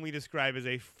can only describe as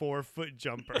a 4-foot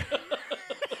jumper.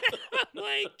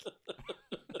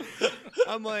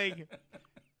 I'm like,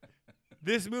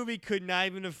 this movie could not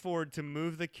even afford to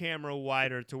move the camera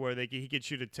wider to where he could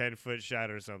shoot a 10-foot shot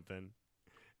or something.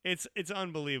 It's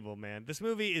unbelievable, man. This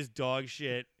movie is dog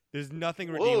shit. There's nothing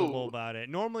redeemable about it.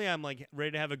 Normally, I'm like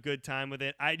ready to have a good time with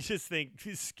it. I just think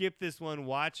skip this one.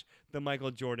 Watch the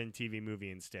Michael Jordan TV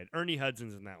movie instead. Ernie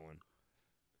Hudson's in that one.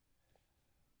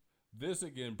 This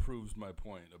again proves my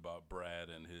point about Brad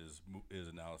and his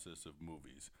analysis of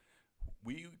movies.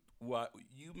 You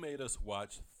made us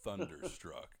watch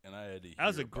Thunderstruck, and I had to. That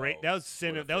was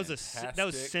cinema. That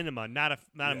was cinema, not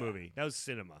a movie. That was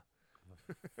cinema.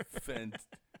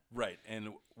 Right, and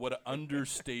what an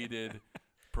understated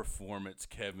performance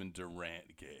Kevin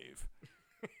Durant gave.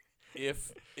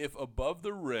 If Above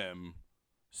the Rim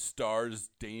stars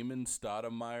Damon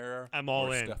Stoudemire or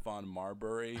Stephon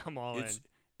Marbury, I'm all in.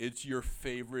 It's your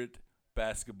favorite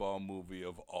basketball movie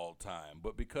of all time.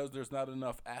 But because there's not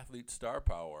enough athlete star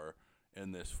power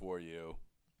in this for you,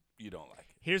 you don't like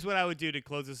it. Here's what I would do to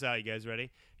close this out. You guys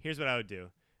ready? Here's what I would do.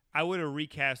 I would have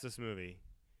recast this movie.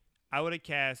 I would have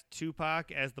cast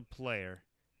Tupac as the player,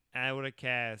 and I would have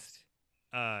cast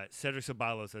Cedric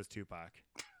Ceballos as Tupac.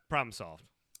 Problem solved.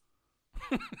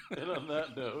 And on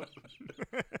that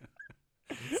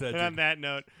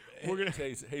note, we're gonna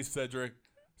hey Cedric,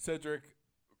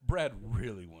 Brad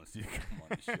really wants you to come on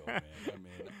the show, man. I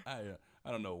mean,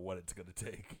 I don't know what it's gonna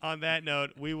take. On that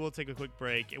note, we will take a quick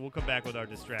break, and we'll come back with our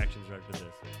distractions right for this.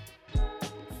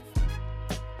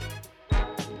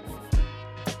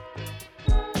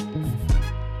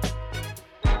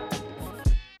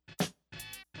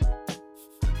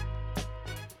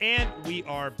 And we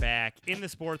are back. In the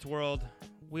sports world,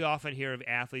 we often hear of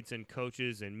athletes and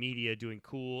coaches and media doing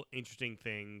cool, interesting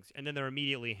things, and then they're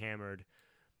immediately hammered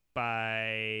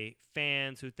by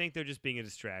fans who think they're just being a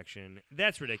distraction.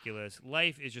 That's ridiculous.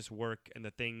 Life is just work and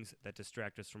the things that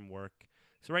distract us from work.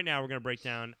 So right now we're going to break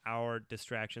down our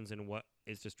distractions and what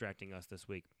is distracting us this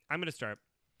week. I'm going to start.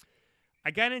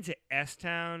 I got into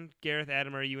S-Town. Gareth,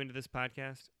 Adam, are you into this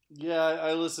podcast? Yeah,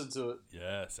 I listened to it.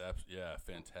 Yes, yeah,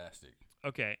 fantastic.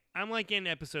 Okay, I'm like in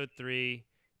episode 3.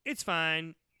 It's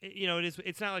fine.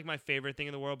 It's not like my favorite thing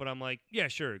in the world, but I'm like, yeah,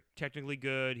 sure, technically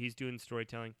good. He's doing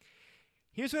storytelling.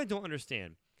 Here's what I don't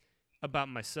understand about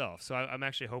myself. So I'm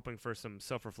actually hoping for some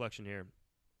self-reflection here.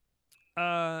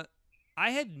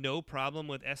 I had no problem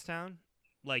with S-Town,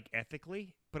 like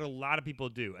ethically, but a lot of people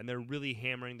do, and they're really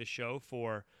hammering the show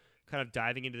for kind of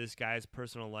diving into this guy's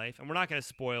personal life. And we're not going to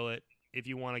spoil it. If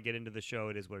you want to get into the show,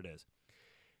 it is what it is.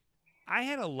 I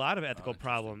had a lot of ethical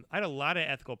problems. I had a lot of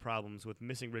ethical problems with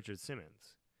missing Richard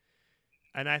Simmons,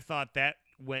 and I thought that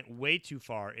went way too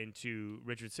far into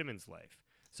Richard Simmons' life.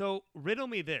 So riddle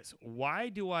me this: why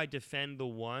do I defend the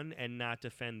one and not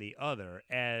defend the other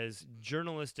as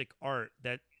journalistic art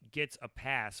that gets a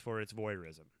pass for its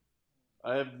voyeurism?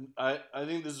 I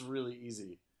think this is really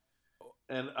easy,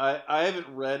 and I haven't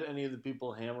read any of the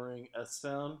people hammering S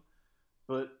down,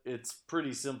 but it's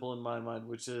pretty simple in my mind,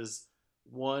 which is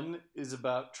one is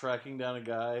about tracking down a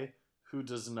guy who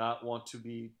does not want to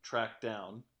be tracked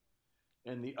down,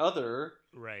 and the other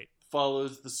Right.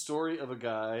 follows the story of a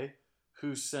guy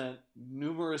who sent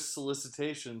numerous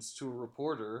solicitations to a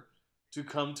reporter to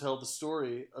come tell the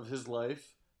story of his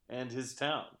life and his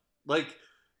town. Like,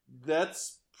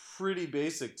 that's pretty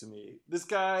basic to me. This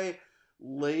guy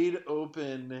laid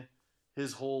open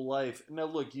his whole life. Now,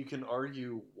 look, you can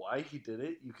argue why he did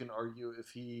it. You can argue if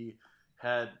he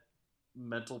had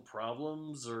mental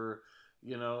problems or,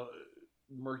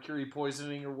 mercury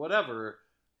poisoning or whatever.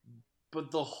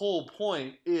 But the whole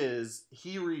point is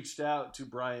he reached out to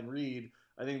Brian Reed.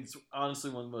 I think it's honestly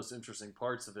one of the most interesting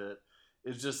parts of it.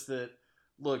 It's just that,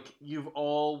 look,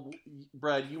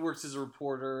 Brad, you worked as a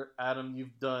reporter. Adam,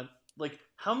 you've done,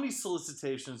 how many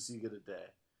solicitations do you get a day?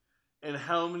 And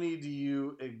how many do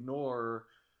you ignore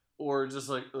or just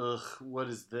ugh, what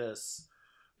is this?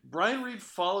 Brian Reed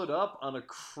followed up on a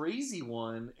crazy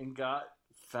one and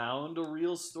found a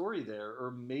real story there, or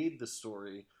made the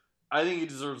story. I think he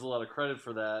deserves a lot of credit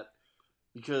for that,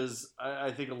 because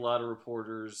I think a lot of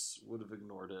reporters would have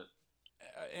ignored it.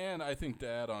 And I think to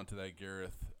add on to that,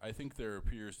 Gareth, I think there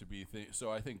appears to be so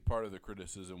I think part of the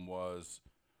criticism was,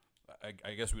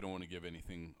 I guess we don't want to give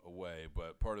anything away,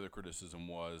 but part of the criticism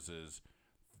is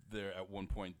there at one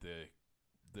point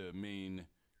the main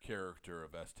character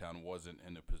of S-Town wasn't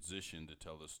in a position to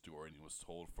tell the story, and it was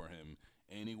told for him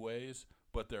anyways.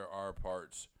 But there are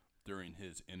parts during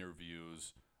his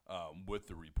interviews with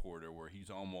the reporter where he's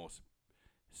almost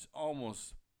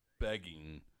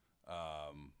begging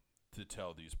to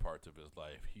tell these parts of his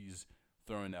life. He's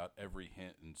throwing out every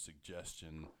hint and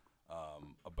suggestion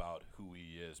about who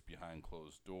he is behind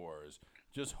closed doors,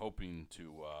 just hoping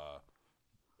to,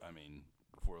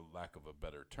 for lack of a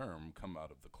better term, come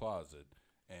out of the closet.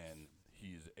 And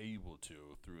he's able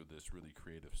to through this really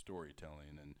creative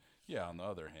storytelling. And yeah, on the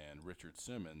other hand, Richard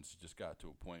Simmons just got to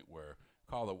a point where,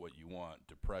 call it what you want,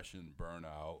 depression,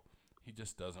 burnout, he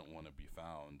just doesn't want to be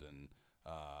found. And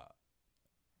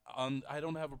I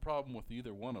don't have a problem with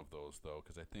either one of those, though,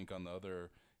 because I think on the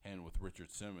other hand with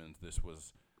Richard Simmons, this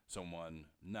was someone,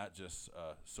 not just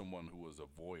someone who was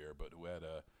a voyeur, but who had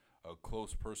a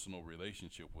close personal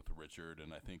relationship with Richard,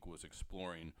 and I think was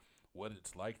exploring what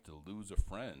it's like to lose a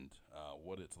friend,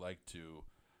 what it's like to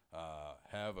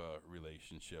have a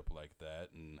relationship like that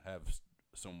and have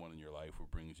someone in your life who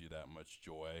brings you that much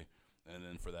joy, and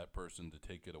then for that person to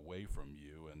take it away from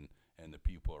you and the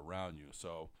people around you.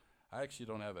 So I actually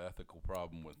don't have an ethical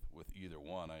problem with either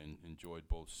one. I enjoyed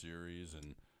both series,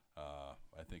 and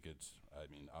I think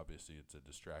obviously it's a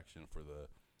distraction for the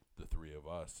three of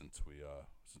us since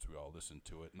we all listen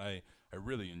to it. And I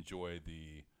really enjoy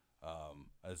the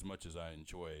as much as I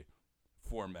enjoy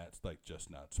formats like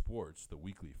Just Not Sports, the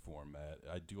weekly format,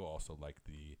 I do also like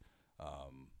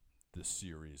the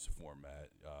series format,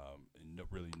 and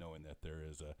really knowing that there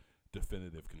is a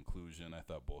definitive conclusion. I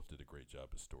thought both did a great job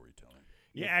of storytelling.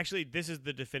 Yeah, actually, this is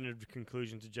the definitive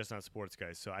conclusion to Just Not Sports,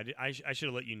 guys. So I should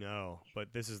have let you know,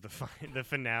 but this is the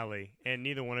finale, and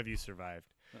neither one of you survived.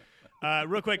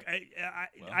 Real quick,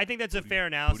 I think that's a fair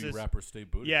analysis. Booty rappers stay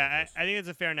booty. Yeah, I think that's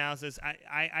a fair analysis.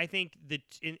 I think that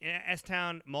in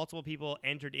S-Town, multiple people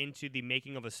entered into the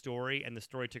making of a story, and the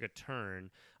story took a turn.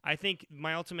 I think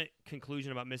my ultimate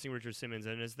conclusion about missing Richard Simmons,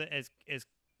 and as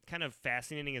kind of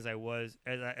fascinating as I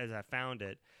found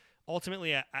it,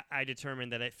 ultimately I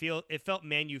determined that it felt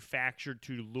manufactured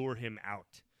to lure him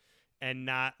out, and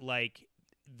not like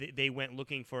they went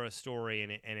looking for a story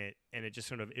and it just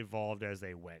sort of evolved as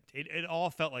they went. It all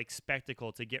felt like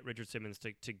spectacle to get Richard Simmons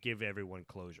to give everyone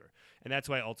closure, and that's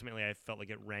why ultimately I felt like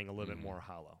it rang a little bit more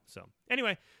hollow. So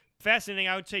anyway, fascinating.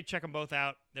 I would say check them both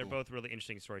out. They're both really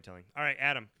interesting storytelling. All right,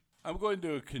 Adam. I'm going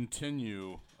to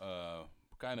continue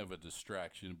kind of a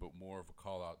distraction, but more of a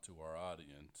call out to our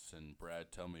audience. And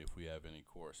Brad, tell me if we have any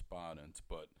correspondence.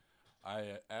 But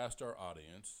I asked our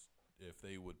audience if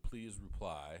they would please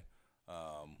reply.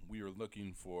 We are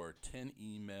looking for 10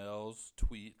 emails,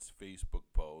 tweets, Facebook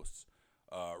posts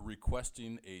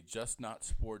requesting a Just Not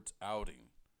Sports outing,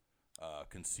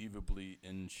 conceivably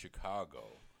in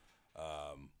Chicago.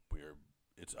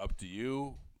 It's up to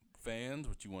you, fans,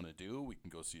 what you want to do. We can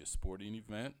go see a sporting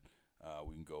event.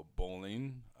 We can go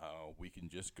bowling. We can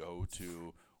just go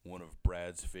to one of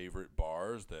Brad's favorite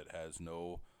bars that has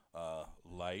no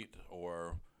light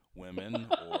or women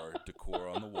or decor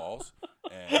on the walls,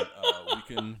 and we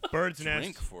can Bird's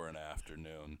drink Nest for an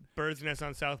afternoon. Bird's Nest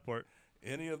on Southport.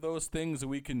 Any of those things that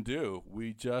we can do.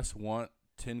 We just want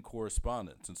 10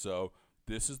 correspondents. And so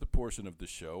this is the portion of the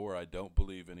show where I don't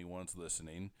believe anyone's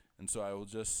listening, and so I will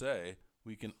just say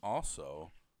we can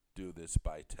also do this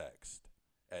by text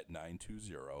at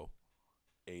 920-883.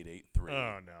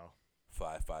 Oh, no.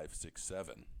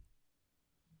 5567.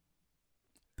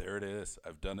 There it is.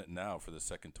 I've done it now for the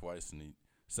second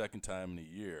time in a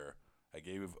year. I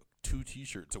gave 2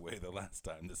 T-shirts away the last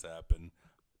time this happened.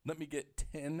 Let me get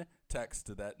 10 texts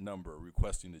to that number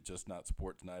requesting a Just Not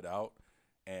Sports night out,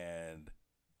 and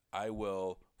I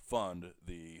will fund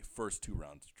the first 2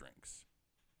 rounds of drinks.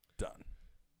 Done.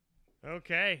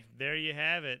 Okay, there you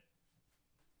have it.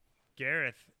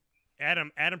 Gareth.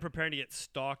 Adam preparing to get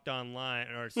stalked online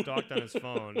or stalked on his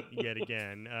phone yet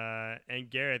again. And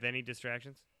Gareth, any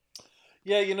distractions?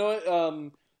 Yeah, you know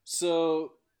what?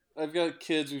 So I've got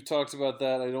kids. We've talked about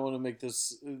that. I don't want to make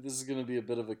this. This is going to be a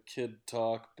bit of a kid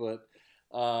talk, but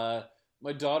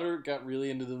my daughter got really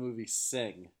into the movie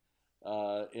Sing,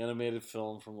 animated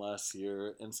film from last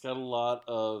year, and it's got a lot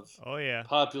of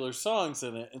popular songs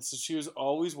in it. And so she was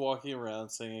always walking around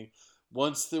singing,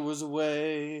 "Once there was a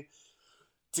way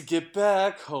to get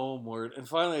back homeward." And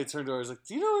finally I turned to her, I was like,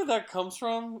 "Do you know where that comes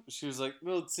from?" She was like,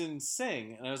 "Well, it's in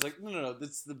Sing." And I was like, No,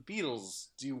 that's the Beatles.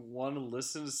 Do you want to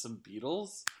listen to some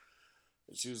Beatles?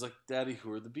 And she was like, "Daddy,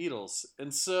 who are the Beatles?"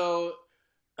 And so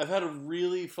I've had a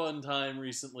really fun time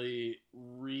recently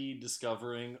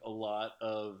rediscovering a lot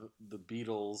of the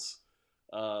Beatles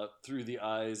through the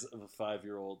eyes of a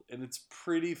 5-year-old. And it's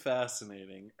pretty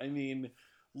fascinating. I mean,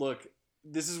 look,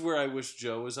 this is where I wish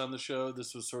Joe was on the show.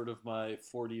 This was sort of my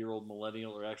 40-year-old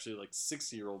millennial, or actually like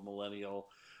 60-year-old millennial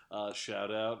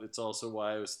shout out. It's also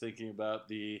why I was thinking about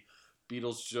the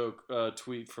Beatles joke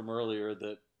tweet from earlier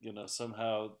that, you know,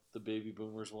 somehow the baby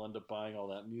boomers will end up buying all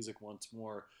that music once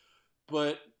more.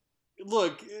 But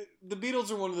look, the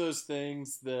Beatles are one of those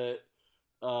things that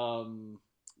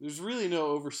there's really no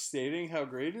overstating how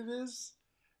great it is.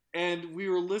 And we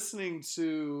were listening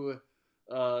to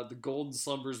the Golden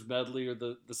Slumbers medley, or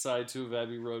the side 2 of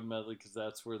Abbey Road medley, because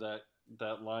that's where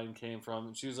that line came from.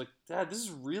 And she was like, "Dad, this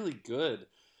is really good."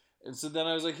 And so then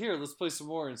I was like, "Here, let's play some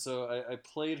more." And so I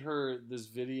played her this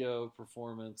video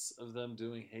performance of them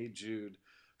doing "Hey Jude"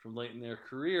 from late in their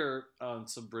career on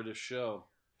some British show.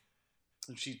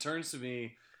 And she turns to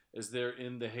me as they're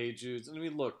in the "Hey Judes." And I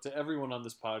mean, look, to everyone on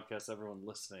this podcast, everyone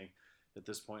listening at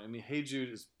this point, I mean, "Hey Jude"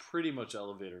 is pretty much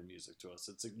elevator music to us.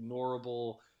 It's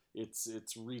ignorable.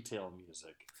 It's retail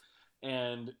music.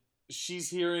 And she's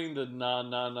hearing the na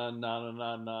na na na na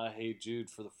na na "Hey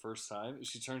Jude" for the first time.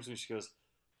 She turns to me, she goes,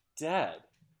 "Dad,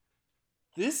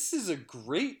 this is a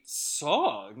great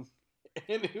song."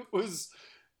 And it was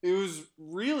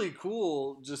really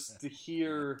cool just to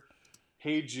hear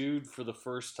 "Hey Jude" for the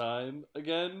first time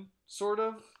again, sort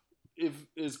of, if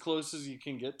as close as you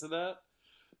can get to that.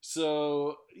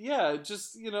 So yeah,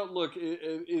 just, you know, look,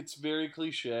 it's very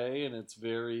cliche and it's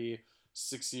very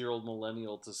 60-year-old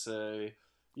millennial to say,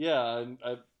 yeah,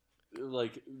 I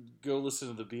like, go listen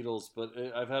to the Beatles. But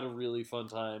I've had a really fun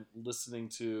time listening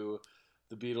to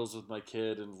the Beatles with my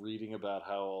kid and reading about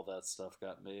how all that stuff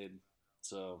got made.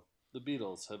 So the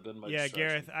Beatles have been my distraction.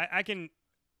 Gareth,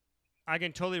 I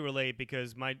can totally relate,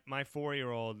 because my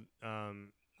 4-year-old,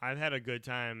 I've had a good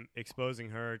time exposing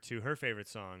her to her favorite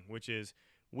song, which is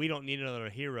 "We Don't Need Another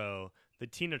Hero," the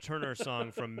Tina Turner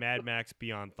song from Mad Max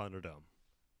Beyond Thunderdome.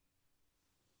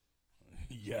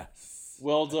 Yes.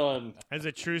 Well done. That's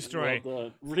a true story. Well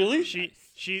done. Really?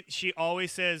 She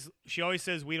always says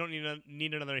 "We don't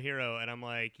need another hero," and I'm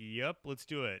like, "Yep, let's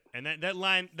do it." And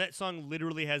that song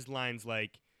literally has lines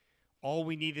like, "All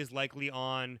we need is likely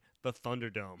on the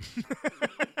Thunderdome."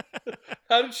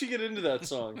 How did she get into that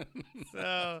song?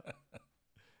 So,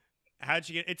 how'd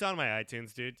you get? It's on my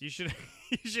iTunes, dude. You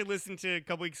should listen to a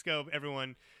couple weeks ago.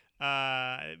 Everyone,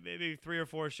 maybe 3 or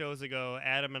 4 shows ago,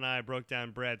 Adam and I broke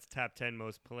down Brad's top 10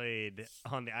 most played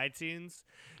on the iTunes.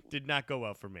 Did not go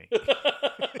well for me. Did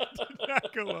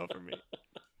not go well for me.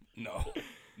 No,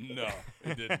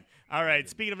 it didn't. All right.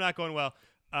 Speaking of not going well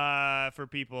for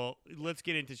people, let's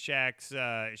get into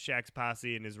Shaq's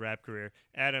posse and his rap career.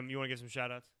 Adam, you want to give some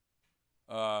shout-outs?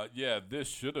 Yeah, this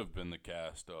should have been the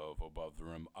cast of Above the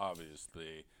Rim,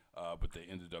 obviously. but they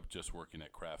ended up just working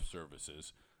at craft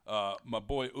services. My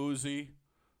boy Uzi,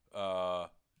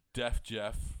 Def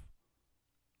Jeff,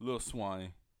 Lil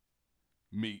Swanee,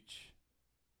 Meech,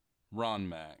 Ron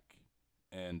Mack,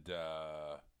 and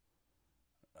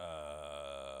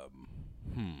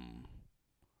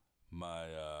my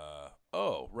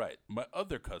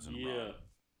other cousin Ron.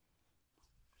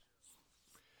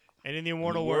 And in the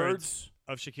immortal words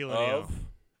of Shaquille O'Neal,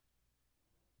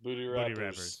 Booty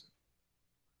rappers.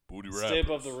 Booty rappers. Stay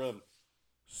above the rim.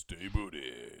 Stay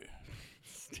booty.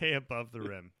 Stay above the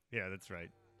rim. Yeah, that's right.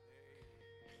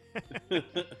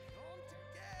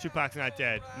 Tupac's not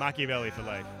dead. Machiavelli for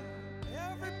life.